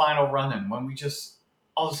the final run-in when we just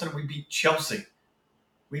all of a sudden we beat Chelsea,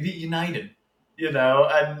 we beat United,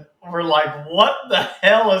 and we're like, what the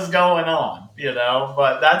hell is going on?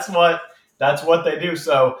 But that's what they do.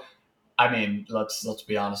 So I mean, let's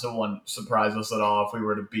be honest, it wouldn't surprise us at all if we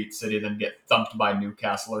were to beat City, then get thumped by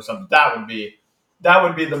Newcastle or something. That would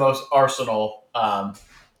be the most Arsenal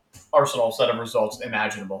set of results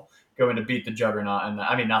imaginable. Going to beat the juggernaut, and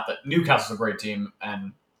I mean, not that Newcastle's a great team,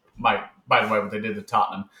 and by the way, what they did to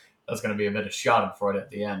Tottenham, that's going to be a bit of Schadenfreude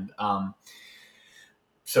at the end.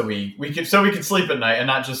 So we could sleep at night and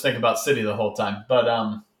not just think about City the whole time. But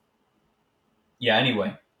yeah.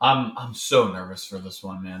 Anyway, I'm so nervous for this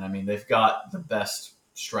one, man. I mean, they've got the best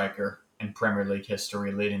striker in Premier League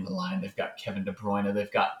history leading the line. They've got Kevin De Bruyne.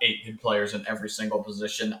 They've got 8 good players in every single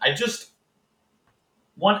position. I just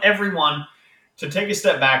want everyone to take a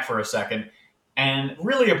step back for a second and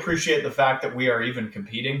really appreciate the fact that we are even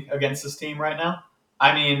competing against this team right now.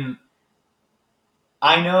 I mean,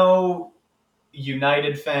 I know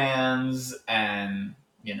United fans and,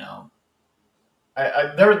 they're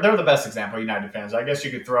the best example, United fans. I guess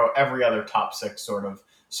you could throw every other top 6 sort of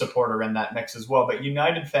supporter in that mix as well. But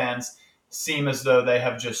United fans seem as though they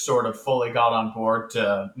have just sort of fully got on board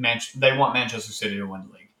they want Manchester City to win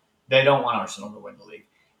the league. They don't want Arsenal to win the league.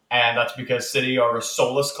 And that's because City are a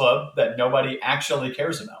soulless club that nobody actually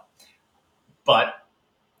cares about. But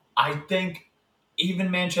I think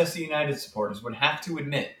even Manchester United supporters would have to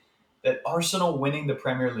admit that Arsenal winning the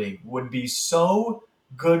Premier League would be so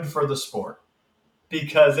good for the sport,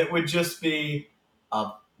 because it would just be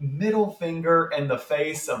a middle finger in the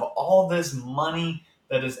face of all this money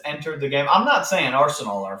that has entered the game. I'm not saying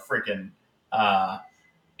Arsenal are freaking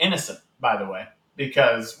innocent, by the way.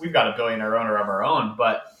 because we've got a billionaire owner of our own,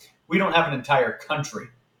 but we don't have an entire country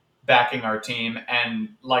backing our team. And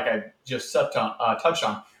like I just touched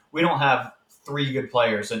on, we don't have three good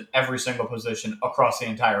players in every single position across the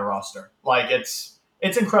entire roster. Like it's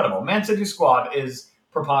incredible. Man City squad is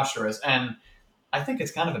preposterous, and I think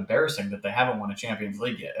it's kind of embarrassing that they haven't won a Champions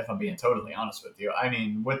League yet. If I'm being totally honest with you, I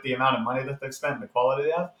mean, with the amount of money that they've spent and the quality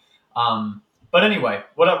they have. But anyway,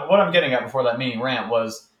 what I'm getting at before that mini rant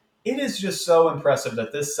was, it is just so impressive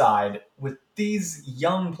that this side with these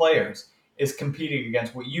young players is competing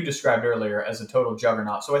against what you described earlier as a total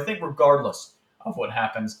juggernaut. So I think regardless of what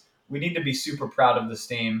happens, we need to be super proud of this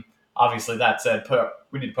team. Obviously, that said,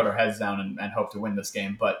 we need to put our heads down and hope to win this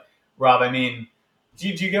game. But Rob, I mean, do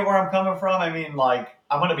you get where I'm coming from? I mean, like,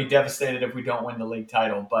 I'm going to be devastated if we don't win the league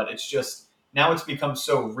title, but it's just now it's become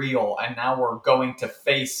so real, and now we're going to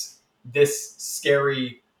face this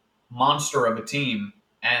scary monster of a team,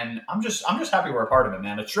 and I'm just happy we're a part of it,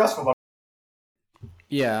 man. It's stressful, but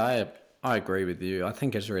Yeah, I agree with you. I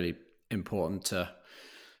think it's really important to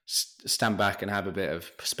stand back and have a bit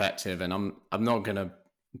of perspective. And I'm not going to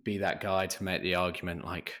be that guy to make the argument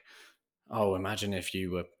like, oh, imagine if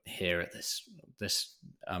you were here at this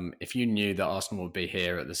if you knew that Arsenal would be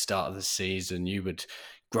here at the start of the season, you would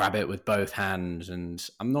grab it with both hands. And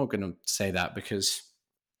I'm not going to say that because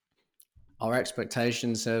our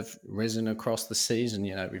expectations have risen across the season.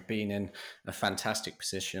 You know, we've been in a fantastic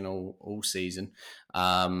position all season.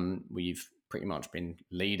 We've pretty much been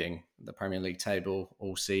leading the Premier League table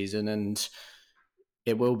all season, and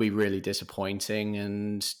it will be really disappointing.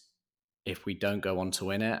 And if we don't go on to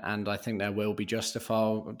win it, and I think there will be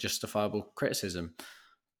justifiable criticism,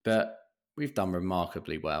 but we've done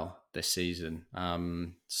remarkably well this season.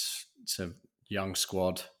 It's a young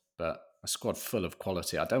squad, but a squad full of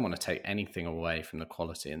quality. I don't want to take anything away from the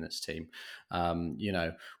quality in this team. You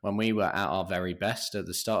know, when we were at our very best at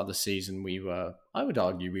the start of the season, I would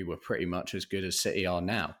argue, we were pretty much as good as City are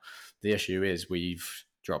now. The issue is we've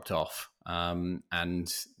dropped off,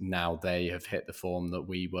 and now they have hit the form that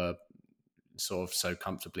we were sort of so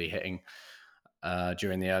comfortably hitting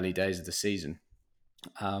during the early days of the season.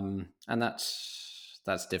 And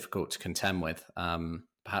that's difficult to contend with.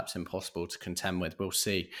 Perhaps impossible to contend with. We'll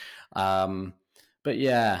see. But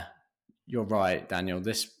yeah, you're right, Daniel.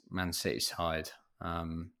 This Man City side.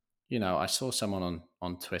 You know, I saw someone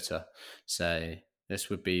on Twitter say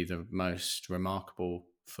this would be the most remarkable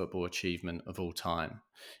football achievement of all time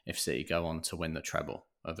if City go on to win the treble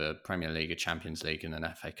of a Premier League, a Champions League, and an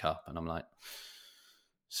FA Cup. And I'm like,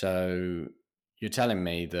 so you're telling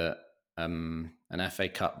me that an FA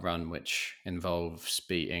Cup run which involves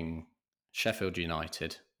beating Sheffield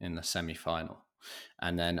United in the semi-final,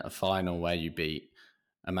 and then a final where you beat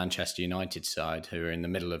a Manchester United side who are in the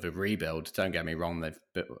middle of a rebuild. Don't get me wrong, they've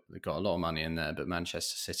got a lot of money in there, but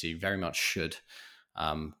Manchester City very much should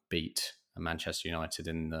beat Manchester United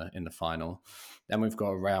in the final. Then we've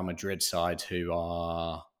got a Real Madrid side who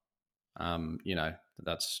are, you know,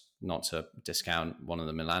 that's not to discount one of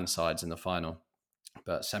the Milan sides in the final,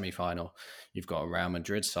 but semi-final, you've got a Real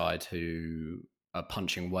Madrid side who are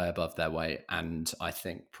punching way above their weight, and I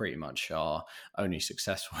think pretty much are only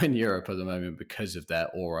successful in Europe at the moment because of their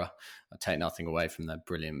aura. I take nothing away from their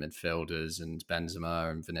brilliant midfielders and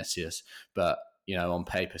Benzema and Vinicius, but you know, on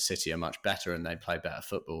paper, City are much better and they play better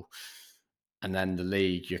football. And then the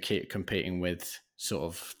league, you keep competing with sort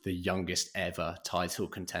of the youngest ever title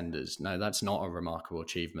contenders. No, that's not a remarkable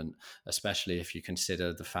achievement, especially if you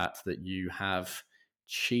consider the fact that you have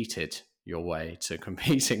cheated your way to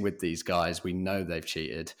competing with these guys. We know they've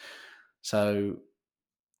cheated. So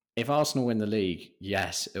if Arsenal win the league,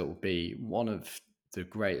 yes, it will be one of the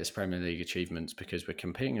greatest Premier League achievements because we're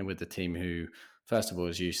competing with the team who, first of all,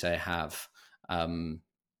 as you say, have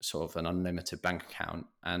sort of an unlimited bank account,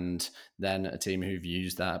 and then a team who've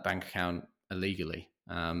used that bank account illegally.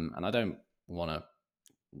 And I don't want to,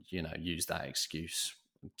 you know, use that excuse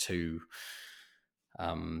to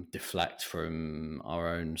deflect from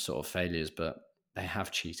our own sort of failures, but they have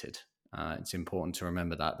cheated. It's important to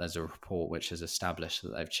remember that there's a report which has established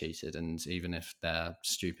that they've cheated, and even if they're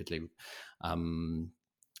stupidly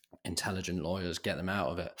intelligent lawyers get them out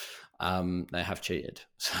of it, they have cheated.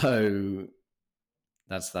 So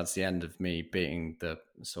that's the end of me beating the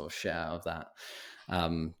sort of shit out of that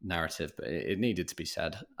narrative, but it needed to be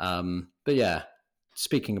said. But yeah,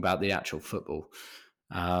 speaking about the actual football,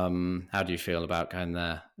 how do you feel about going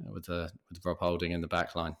there with Rob Holding in the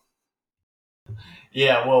back line?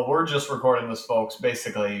 yeah, well, we're just recording this, folks,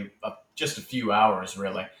 basically just a few hours,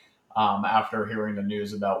 really, after hearing the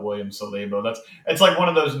news about William Saliba. It's like one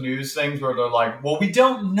of those news things where they're like, well, we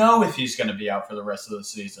don't know if he's going to be out for the rest of the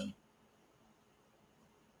season.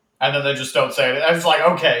 And then they just don't say it. I was like,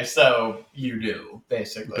 okay, so you do,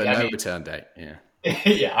 basically. But no return date, yeah.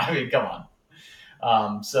 Yeah, I mean, come on.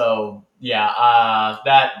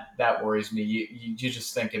 That worries me. You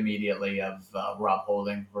just think immediately of Rob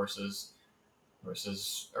Holding versus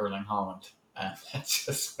Erling Haaland, and that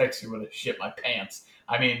just makes me want to shit my pants.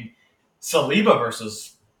 I mean, Saliba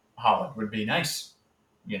versus Haaland would be nice.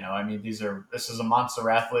 I mean, this is a monster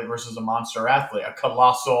athlete versus a monster athlete, a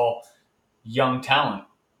colossal young talent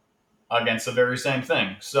against the very same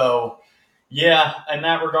thing. So, yeah, in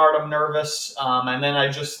that regard, I'm nervous. And then I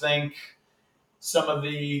just think some of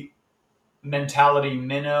the mentality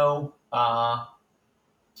minnow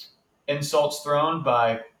insults thrown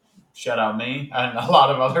by, shout out me, and a lot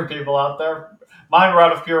of other people out there. Mine were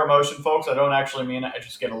out of pure emotion, folks. I don't actually mean it. I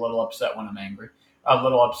just get a little upset when I'm angry, a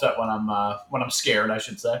little upset when I'm scared, I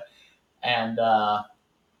should say. And that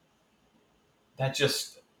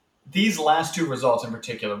just these last two results in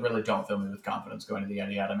particular really don't fill me with confidence going to the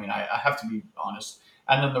Etihad. I mean, I have to be honest.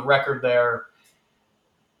 And then the record there,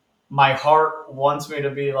 my heart wants me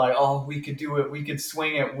to be like, oh, we could do it. We could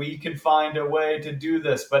swing it. We could find a way to do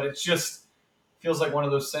this. But it just feels like one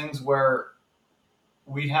of those things where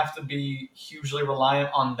we'd have to be hugely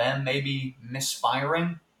reliant on them maybe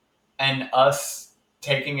misfiring and us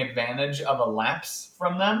taking advantage of a lapse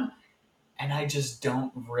from them. And I just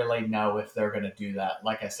don't really know if they're going to do that,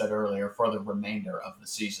 like I said earlier, for the remainder of the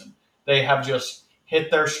season. They have just hit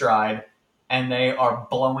their stride, and they are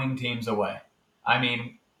blowing teams away. I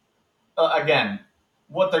mean, again,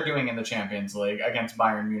 what they're doing in the Champions League against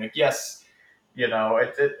Bayern Munich, yes,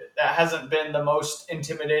 it hasn't been the most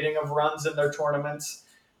intimidating of runs in their tournaments,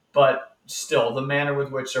 but still, the manner with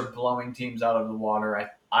which they're blowing teams out of the water,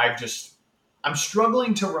 I'm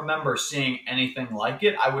struggling to remember seeing anything like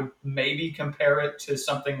it. I would maybe compare it to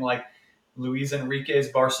something like Luis Enrique's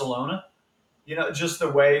Barcelona. Just the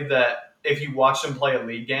way that if you watch them play a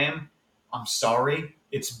league game, I'm sorry,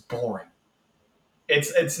 it's boring.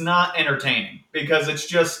 It's not entertaining because it's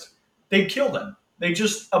just they kill them. They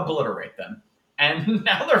just obliterate them. And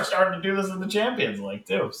now they're starting to do this in the Champions League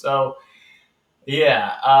too. So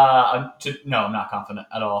yeah, no, I'm not confident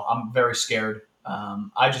at all. I'm very scared.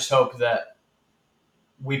 I just hope that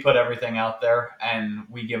we put everything out there and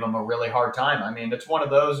we give them a really hard time. I mean, it's one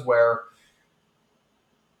of those where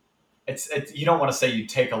it's you don't want to say you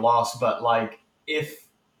take a loss, but like if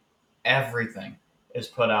everything is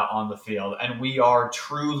put out on the field and we are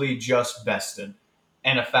truly just bested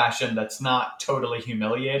in a fashion that's not totally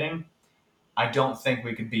humiliating, I don't think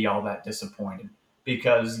we could be all that disappointed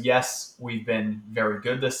because yes, we've been very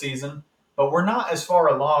good this season, but we're not as far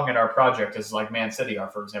along in our project as like Man City are,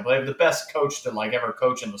 for example. They have the best coach to like ever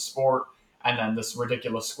coach in the sport, and then this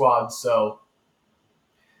ridiculous squad. So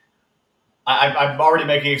I'm already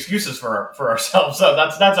making excuses for ourselves. So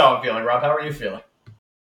that's how I'm feeling. Rob, how are you feeling?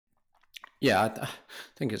 Yeah, I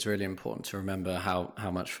think it's really important to remember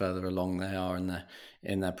how much further along they are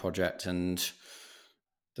in their project, and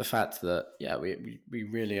the fact that we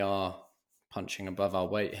really are punching above our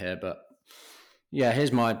weight here. But yeah,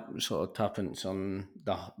 here's my sort of tuppence on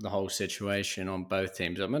the whole situation on both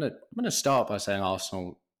teams. I'm gonna start by saying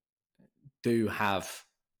Arsenal do have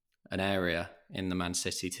an area in the Man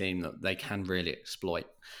City team that they can really exploit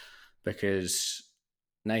because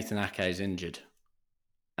Nathan Ake is injured,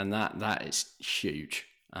 and that is huge.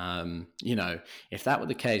 If that were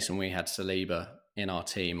the case and we had Saliba in our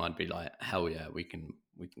team, I'd be like, hell yeah, we can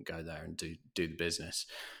go there and do the business.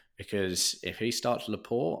 Because if he starts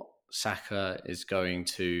Laporte, Saka is going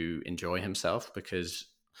to enjoy himself because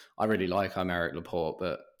I really like Aymeric Laporte,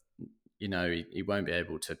 but he won't be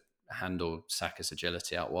able to handle Saka's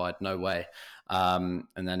agility out wide. No way. And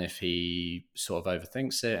then if he sort of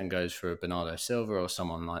overthinks it and goes for a Bernardo Silva or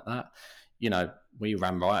someone like that, we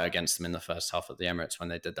ran right against them in the first half at the Emirates when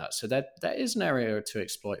they did that. So there is an area to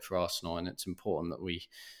exploit for Arsenal, and it's important that we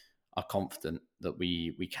are confident that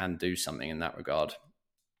we can do something in that regard.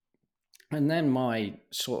 And then my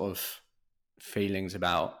sort of feelings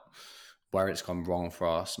about where it's gone wrong for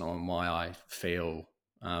Arsenal and why I feel,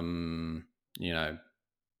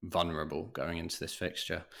 vulnerable going into this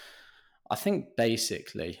fixture. I think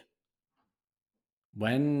basically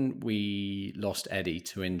when we lost Eddie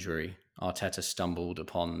to injury, Arteta stumbled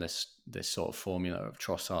upon this sort of formula of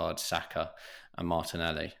Trossard, Saka, and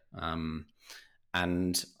Martinelli.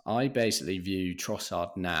 And I basically view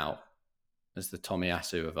Trossard now as the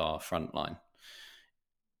Tomiyasu of our front line.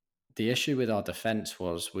 The issue with our defence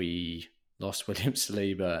was we lost William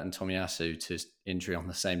Saliba and Tomiyasu to injury on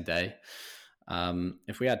the same day.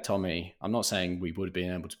 If we had Tommy, I'm not saying we would have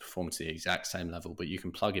been able to perform to the exact same level, but you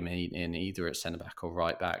can plug him in either at centre-back or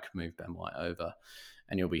right-back, move Ben White over,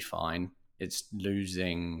 and you'll be fine. It's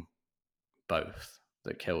losing both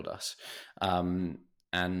that killed us. And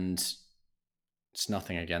it's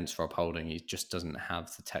nothing against Rob Holding. He just doesn't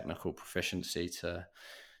have the technical proficiency to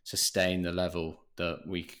sustain the level that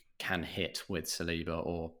we can hit with Saliba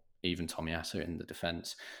or even Tomiyasu in the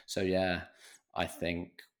defence. So yeah, I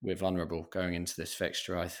think we're vulnerable going into this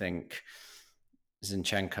fixture. I think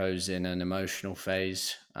Zinchenko's in an emotional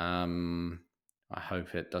phase. I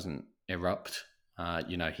hope it doesn't erupt.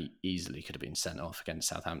 He easily could have been sent off against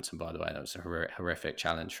Southampton, by the way. That was a horrific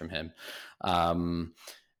challenge from him.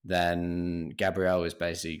 Then Gabriel is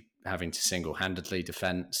basically having to single-handedly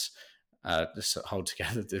hold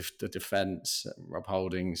together the defence. Rob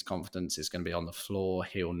Holding's confidence is going to be on the floor.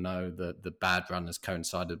 He'll know that the bad run has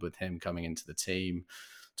coincided with him coming into the team.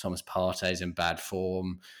 Thomas Partey's in bad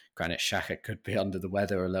form. Granit Xhaka could be under the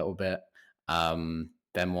weather a little bit.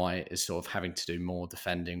 Ben White is sort of having to do more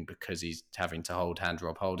defending because he's having to hold hand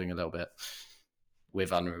Rob Holding a little bit. We're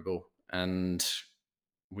vulnerable. And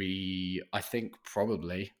I think,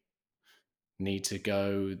 probably need to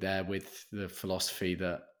go there with the philosophy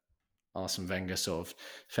that Arsene Wenger sort of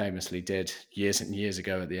famously did years and years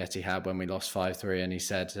ago at the Etihad when we lost 5-3, and he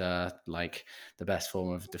said, the best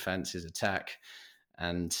form of defence is attack.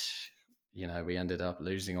 And, we ended up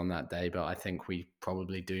losing on that day, but I think we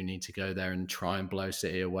probably do need to go there and try and blow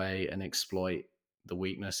City away and exploit the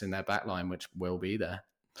weakness in their backline, which will be there.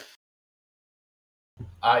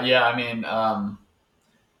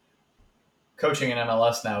 Coaching in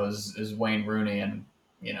MLS now is Wayne Rooney, and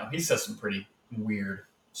he says some pretty weird,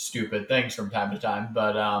 stupid things from time to time,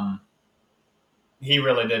 but he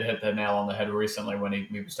really did hit the nail on the head recently when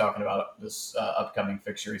he was talking about this upcoming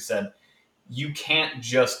fixture. He said, you can't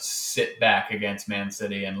just sit back against Man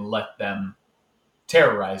City and let them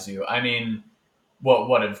terrorize you. I mean,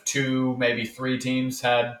 what have 2, maybe 3 teams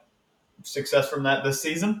had success from that this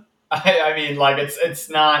season? It's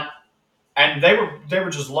not. And they were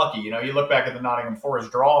just lucky. You look back at the Nottingham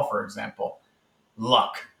Forest draw, for example.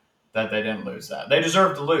 Luck that they didn't lose that. They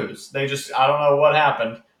deserved to lose. I don't know what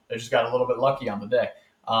happened. They just got a little bit lucky on the day.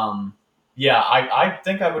 I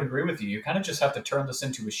think I would agree with you. You kind of just have to turn this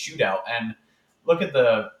into a shootout and look at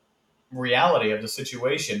the reality of the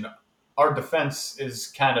situation. Our defense is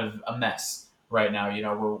kind of a mess right now.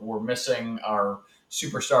 We're missing our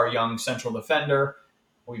superstar young central defender.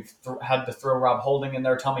 We've had to throw Rob Holding in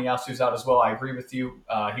there. Tomiyasu's out as well. I agree with you.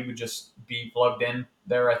 He would just be plugged in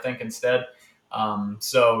there, I think, instead.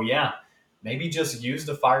 Maybe just use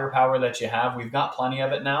the firepower that you have. We've got plenty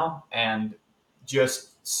of it now, and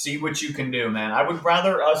just see what you can do, man. I would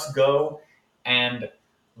rather us go and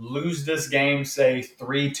lose this game, say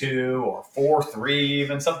 3-2 or 4-3,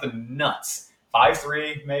 even something nuts,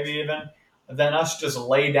 5-3 maybe even, than us just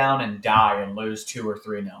lay down and die and lose 2 or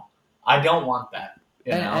 3-0. I don't want that.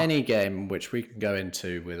 Any game which we can go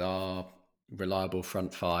into with our reliable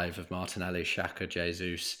front 5 of Martinelli, Xhaka,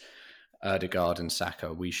 Jesus, Ødegaard and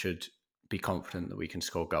Saka, we should be confident that we can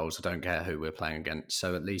score goals. I don't care who we're playing against.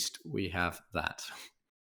 So at least we have that.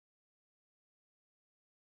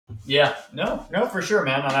 Yeah, no, for sure,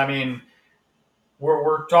 man. And I mean,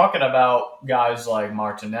 we're talking about guys like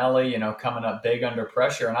Martinelli, coming up big under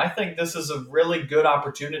pressure. And I think this is a really good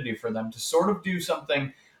opportunity for them to sort of do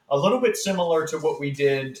something a little bit similar to what we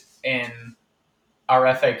did in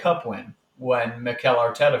our FA Cup win when Mikel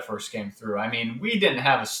Arteta first came through. I mean, we didn't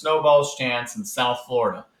have a snowball's chance in South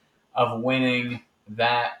Florida of winning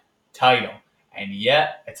that title. And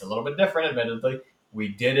yet, it's a little bit different, admittedly. We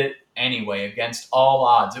did it anyway against all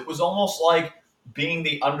odds. It was almost like being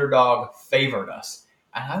the underdog favored us.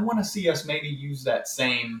 And I want to see us maybe use that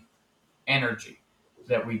same energy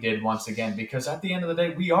that we did once again, because at the end of the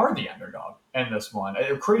day, we are the underdog in this one.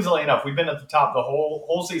 Crazily enough, we've been at the top the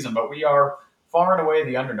whole season, but we are far and away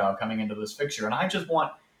the underdog coming into this fixture. And I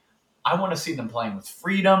want to see them playing with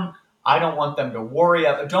freedom. I don't want them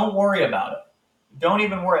to don't worry about it. Don't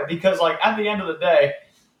even worry, because at the end of the day,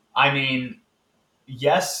 I mean,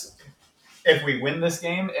 yes, if we win this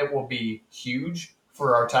game, it will be huge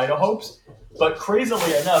for our title hopes. But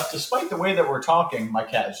crazily enough, despite the way that we're talking, my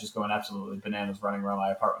cat is just going absolutely bananas running around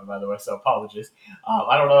my apartment, by the way, so apologies.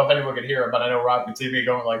 I don't know if anyone could hear it, but I know Rob could see me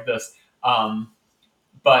going like this.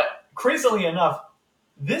 But crazily enough,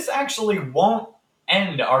 this actually won't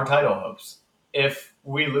end our title hopes if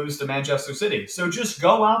we lose to Manchester City. So just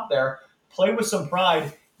go out there, play with some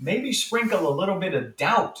pride, maybe sprinkle a little bit of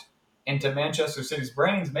doubt into Manchester City's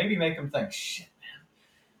brains, maybe make them think, shit,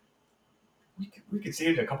 man, we could see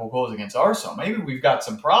a couple goals against Arsenal. Maybe we've got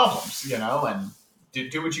some problems, and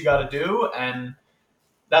do what you got to do. And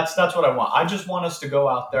that's what I want. I just want us to go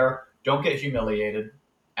out there, don't get humiliated,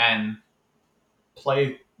 and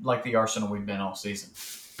play like the Arsenal we've been all season.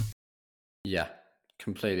 Yeah,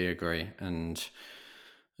 completely agree. And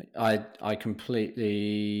I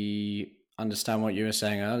completely understand what you were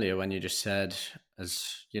saying earlier when you just said,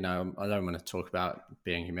 as you know, I don't want to talk about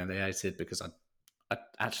being humiliated because I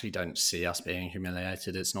actually don't see us being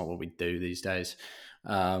humiliated. It's not what we do these days.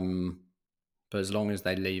 But as long as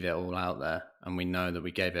they leave it all out there and we know that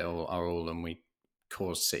we gave it all our all and we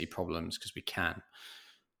caused City problems because we can,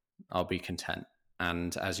 I'll be content.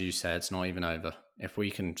 And as you said, it's not even over. If we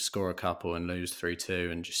can score a couple and lose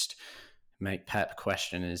 3-2 and just make Pep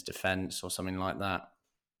question his defence or something like that,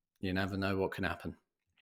 you never know what can happen.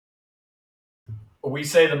 We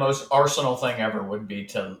say the most Arsenal thing ever would be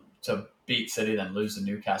to beat City, then lose to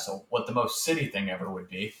Newcastle. What the most City thing ever would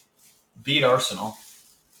be: beat Arsenal,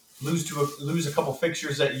 lose a couple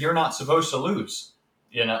fixtures that you're not supposed to lose.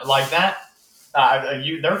 You know, like that.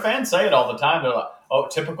 Their fans say it all the time. They're like, "Oh,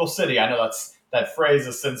 typical City." I know that phrase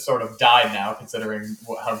has since sort of died now, considering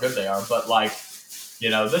how good they are. But like,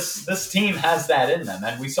 this team has that in them,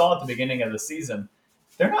 and we saw at the beginning of the season,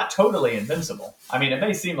 they're not totally invincible. I mean, it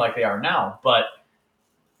may seem like they are now, but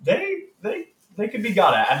they could be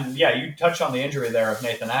got at. And yeah, you touched on the injury there of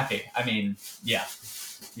Nathan Ake. I mean, yeah,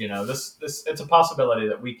 this it's a possibility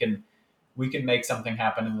that we can make something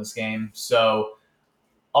happen in this game. So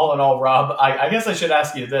all in all, Rob, I guess I should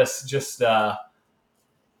ask you this: just we're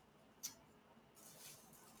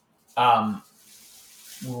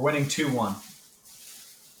winning 2-1.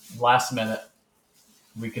 Last minute,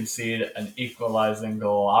 we concede an equalizing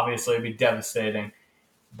goal. Obviously, it'd be devastating.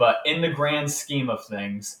 But in the grand scheme of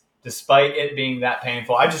things, despite it being that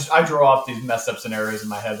painful, I draw off these messed up scenarios in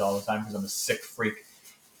my head all the time because I'm a sick freak.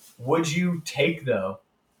 Would you take, though,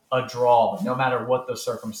 a draw, no matter what the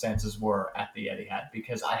circumstances were at the Etihad?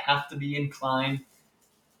 Because I have to be inclined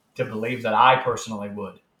to believe that I personally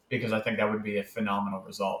would, because I think that would be a phenomenal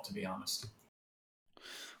result, to be honest.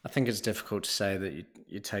 I think it's difficult to say that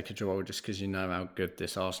you take a draw just because you know how good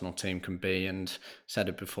this Arsenal team can be, and said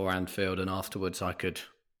it before Anfield and afterwards I could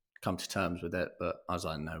come to terms with it, but I was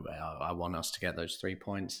like, no way, I want us to get those 3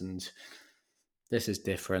 points, and this is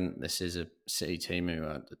different. This is a City team who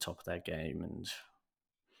are at the top of their game, and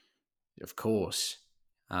of course,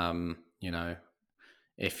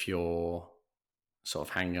 if you're sort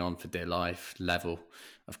of hanging on for dear life level,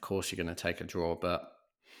 of course you're going to take a draw, but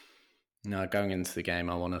no, going into the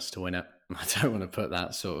game, I want us to win it. I don't want to put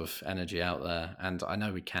that sort of energy out there, and I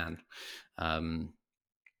know we can.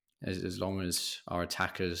 As long as our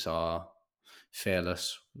attackers are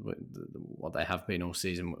fearless, what they have been all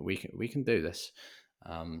season, we can do this.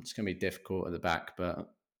 It's going to be difficult at the back,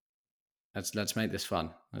 but let's make this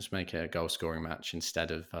fun. Let's make it a goal scoring match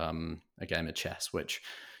instead of a game of chess, which,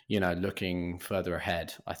 looking further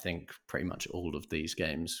ahead, I think pretty much all of these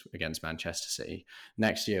games against Manchester City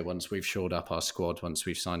next year, once we've shored up our squad, once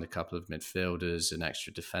we've signed a couple of midfielders, an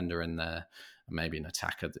extra defender in there, and maybe an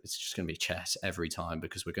attacker, it's just going to be chess every time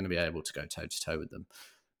because we're going to be able to go toe to toe with them.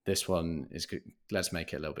 This one is good. Let's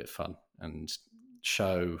make it a little bit fun and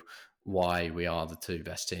show why we are the two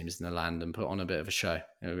best teams in the land and put on a bit of a show.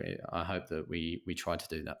 I hope that we try to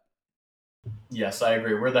do that. Yes, I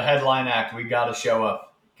agree. We're the headline act. We got to show up.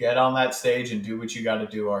 Get on that stage and do what you got to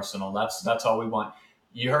do, Arsenal. That's all we want.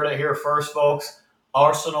 You heard it here first, folks.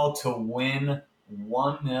 Arsenal to win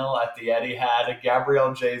 1-0 at the Etihad.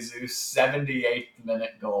 Gabriel Jesus, 78th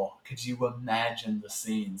minute goal. Could you imagine the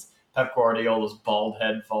scenes? Pep Guardiola's bald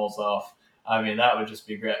head falls off. I mean, that would just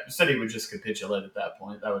be great. City would just capitulate at that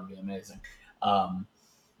point. That would be amazing.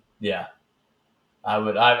 Yeah, I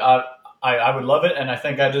would. I would love it, and I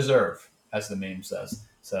think I deserve, as the meme says.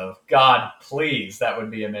 So, God, please, that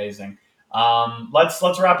would be amazing.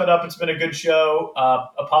 Let's wrap it up. It's been a good show.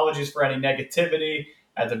 Apologies for any negativity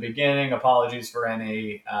at the beginning. Apologies for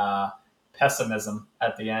any pessimism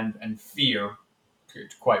at the end and fear,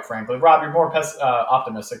 quite frankly. Rob, you're more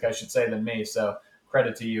optimistic, I should say, than me. So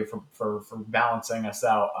credit to you for balancing us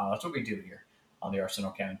out. That's what we do here on the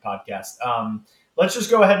Arsenal Cannon podcast. Let's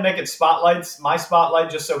just go ahead and make it spotlights. My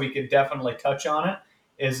spotlight, just so we can definitely touch on it,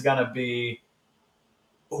 is going to be...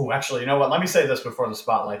 Oh, actually, you know what? Let me say this before the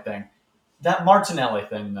spotlight thing. That Martinelli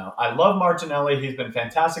thing, though. I love Martinelli. He's been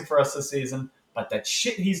fantastic for us this season. But that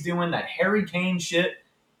shit he's doing, that Harry Kane shit,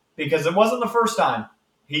 because it wasn't the first time.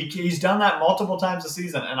 He's done that multiple times this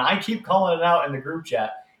season. And I keep calling it out in the group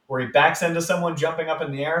chat where he backs into someone jumping up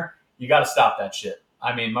in the air. You got to stop that shit.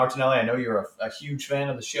 I mean, Martinelli, I know you're a huge fan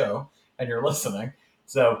of the show and you're listening.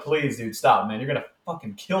 So please, dude, stop, man. You're going to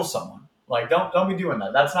fucking kill someone. Like, don't be doing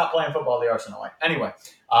that. That's not playing football the Arsenal way. Anyway,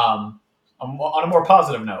 on a more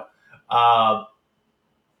positive note,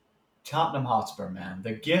 Tottenham Hotspur, man,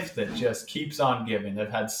 the gift that just keeps on giving. They've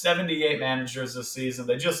had 78 managers this season.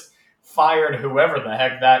 They just fired whoever the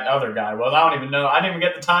heck that other guy was. I don't even know. I didn't even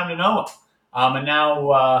get the time to know him. And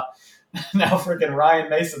now, now freaking Ryan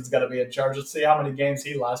Mason's going to be in charge. Let's see how many games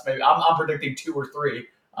he lasts. Maybe I'm predicting 2 or 3.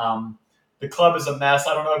 The club is a mess.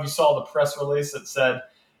 I don't know if you saw the press release that said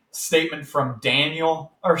statement from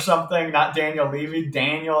Daniel or something, not Daniel Levy.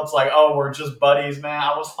 Daniel, it's like, oh, we're just buddies, man.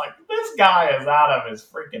 I was like, this guy is out of his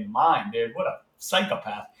freaking mind, dude. What a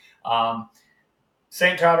psychopath.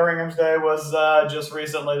 St. Totteringham's Day was just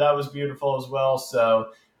recently. That was beautiful as well. So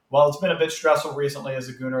while it's been a bit stressful recently as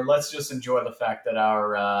a Gooner, let's just enjoy the fact that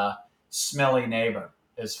our smelly neighbor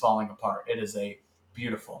is falling apart. It is a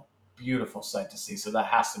beautiful, beautiful sight to see. So that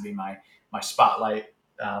has to be my spotlight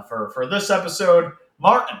for this episode.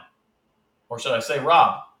 Martin, or should I say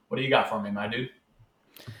Rob, what do you got for me, my dude?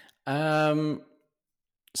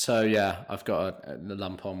 So yeah, I've got the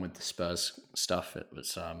lump on with the Spurs stuff. It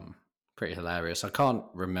was pretty hilarious. I can't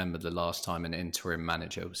remember the last time an interim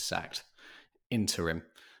manager was sacked. Interim.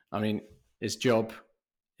 I mean, his job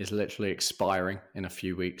is literally expiring in a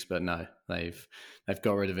few weeks, but no, they've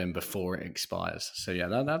got rid of him before it expires. So yeah,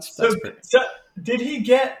 that's so did he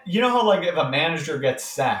get? You know how like if a manager gets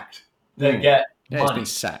sacked, they get money. He's been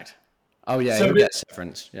sacked. Oh yeah, so he'll get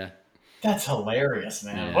severance. Yeah. That's hilarious,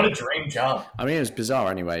 man. Yeah. What a dream job. I mean, it was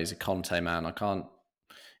bizarre anyway. He's a Conte man. It's a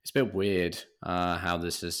bit weird how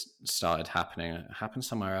this has started happening. It happened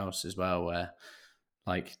somewhere else as well where,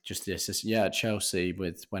 like, just this, at Chelsea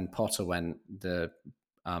with when Potter went,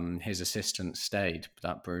 his assistant stayed,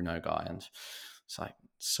 that Bruno guy. And it's like,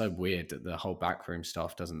 so weird that the whole backroom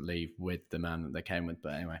staff doesn't leave with the man that they came with.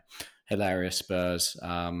 But anyway, hilarious Spurs.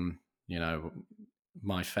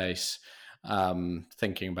 My face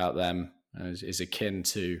thinking about them is akin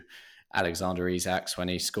to Alexander Isak's when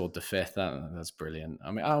he scored the 5th. That's brilliant.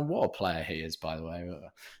 I mean, what a player he is, by the way.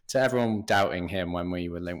 To everyone doubting him when we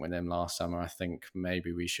were linked with him last summer, I think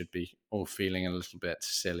maybe we should be all feeling a little bit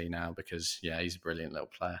silly now because, yeah, he's a brilliant little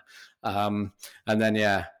player. And then,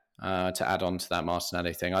 to add on to that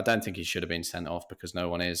Martinelli thing, I don't think he should have been sent off because no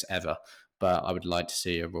one is ever. But I would like to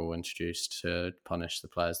see a rule introduced to punish the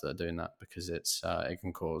players that are doing that because it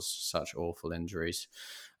can cause such awful injuries.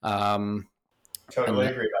 Totally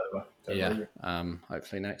agree, by the way. Totally agree.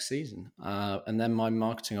 Hopefully next season. And then my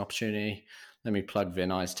marketing opportunity, let me plug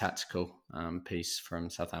Vinay's tactical piece from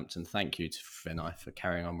Southampton. Thank you to Vinay for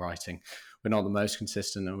carrying on writing. We're not the most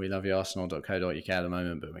consistent and we love you arsenal.co.uk at the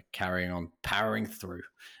moment, but we're carrying on powering through.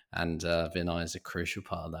 And Vinay is a crucial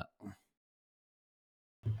part of that.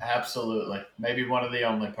 Absolutely. Maybe one of the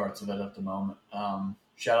only parts of it at the moment.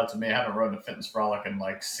 Shout out to me. I haven't run a fitness frolic in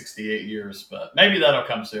like 68 years, but maybe that'll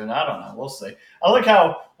come soon. I don't know. We'll see. I like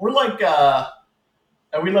how we're like,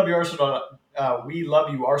 we love you arsenal.co.uk.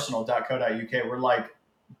 We're like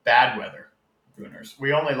bad weather Gooners.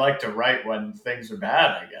 We only like to write when things are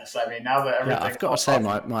bad, I guess. I mean, now that everything. Yeah, I've got to say,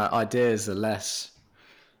 my ideas are less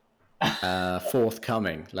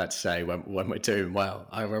forthcoming, let's say, when we're doing well.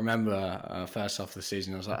 I remember first off the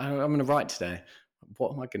season, I was like, I'm going to write today.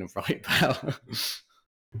 What am I going to write about?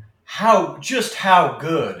 How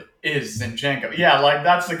good is Zinchenko? Yeah, like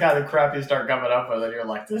that's the kind of crap you start coming up with, and you're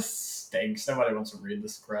like, this stinks. Nobody wants to read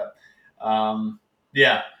this crap.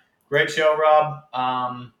 Yeah, great show, Rob.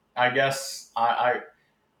 I guess I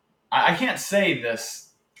can't say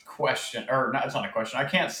this question, or not, it's not a question. I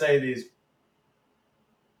can't say these.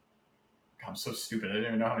 I'm so stupid. I didn't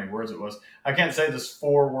even know how many words it was. I can't say this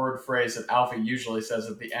 4-word phrase that Alfie usually says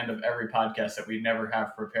at the end of every podcast that we never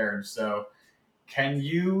have prepared. So can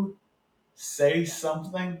you say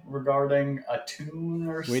something regarding a tune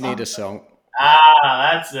or something? We need a song.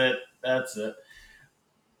 That's it.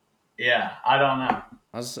 Yeah, I don't know.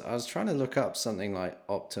 I was trying to look up something like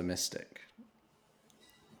optimistic.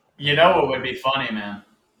 You know what would be funny, man?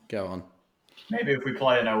 Go on. Maybe if we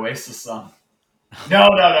play an Oasis song. No.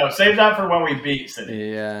 Save that for when we beat City.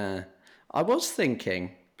 Yeah. I was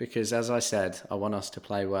thinking, because as I said, I want us to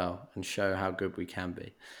play well and show how good we can be.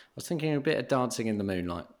 I was thinking a bit of Dancing in the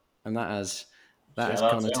Moonlight. And that has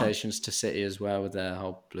connotations to City as well with their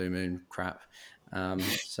whole Blue Moon crap.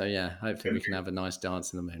 So yeah, hopefully we can have a nice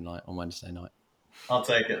dance in the moonlight on Wednesday night. I'll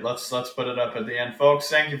take it. Let's put it up at the end. Folks,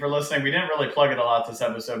 thank you for listening. We didn't really plug it a lot this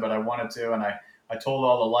episode, but I wanted to, and I told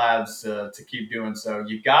all the lads to keep doing so.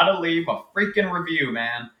 You got to leave a freaking review,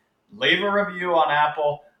 man. Leave a review on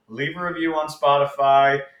Apple. Leave a review on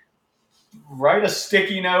Spotify. Write a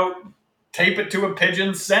sticky note. Tape it to a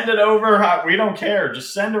pigeon. Send it over. We don't care.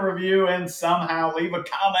 Just send a review and somehow leave a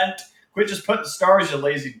comment. Quit just putting stars, you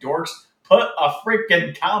lazy dorks. Put a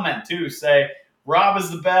freaking comment, too. Say, Rob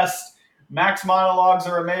is the best. Mac's monologues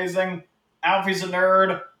are amazing. Alfie's a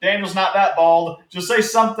nerd. Daniel's not that bald. Just say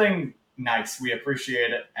something nice. We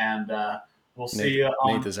appreciate it. And we'll see you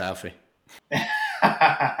on... Neither's Alfie.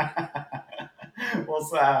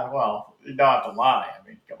 Well, you don't have to lie. I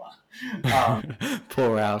mean, come on.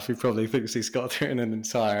 Poor Alf. He probably thinks he's got through an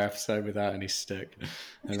entire episode without any stick,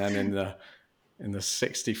 and then in the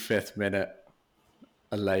 65th minute,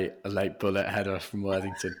 a late bullet header from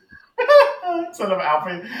Worthington. Instead of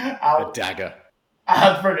Alfie, a dagger.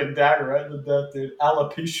 A freaking dagger right in the death, dude.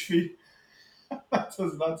 Alapishvi. that's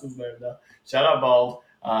his name now. Shout out bald.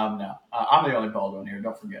 No, I'm the only bald one here.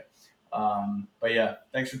 Don't forget. But yeah,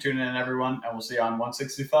 thanks for tuning in, everyone, and we'll see you on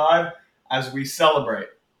 165 as we celebrate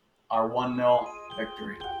our 1-0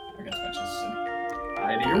 victory against Manchester City.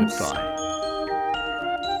 Adios. Goodbye.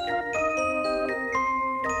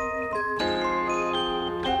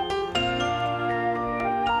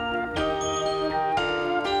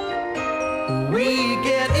 We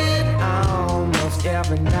get it almost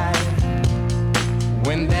every night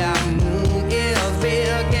when that moon is big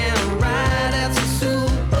and bright. It's a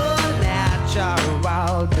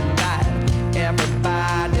supernatural delight.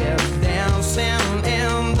 Everybody's dancing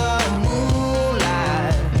in the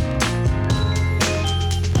moonlight.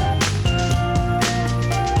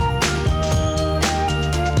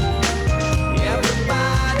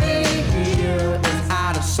 Everybody here is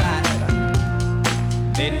out of sight.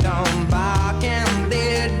 They don't bark and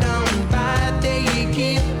they don't bite. They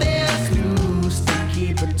keep their loose to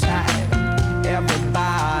keep it tight.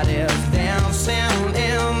 Everybody's dancing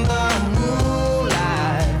in the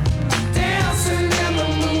moonlight. Dancing in the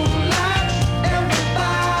moonlight.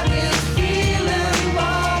 Everybody's feeling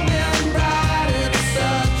warm and bright. It's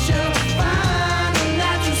such a fine and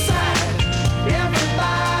natural sight.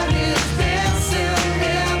 Everybody's dancing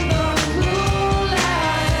in the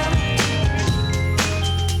moonlight.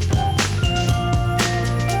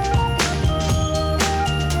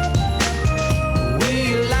 We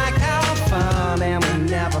like our fun and we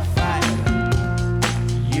never fight.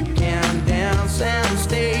 You can dance and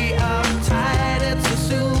stay uptight. It's a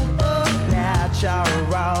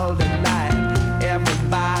supernatural delight.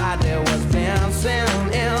 Everybody was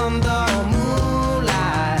dancing in the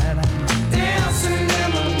moonlight. Dancing in the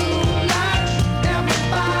moonlight.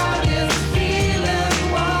 Everybody's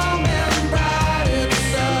feeling warm and bright. It's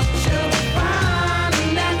such a fine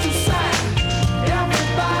and natural sight.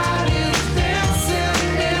 Everybody's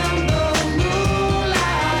dancing in the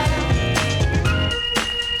moonlight.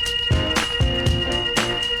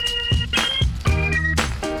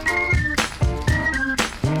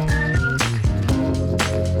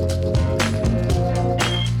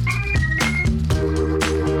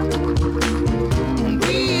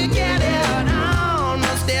 We get it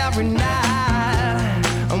almost every night.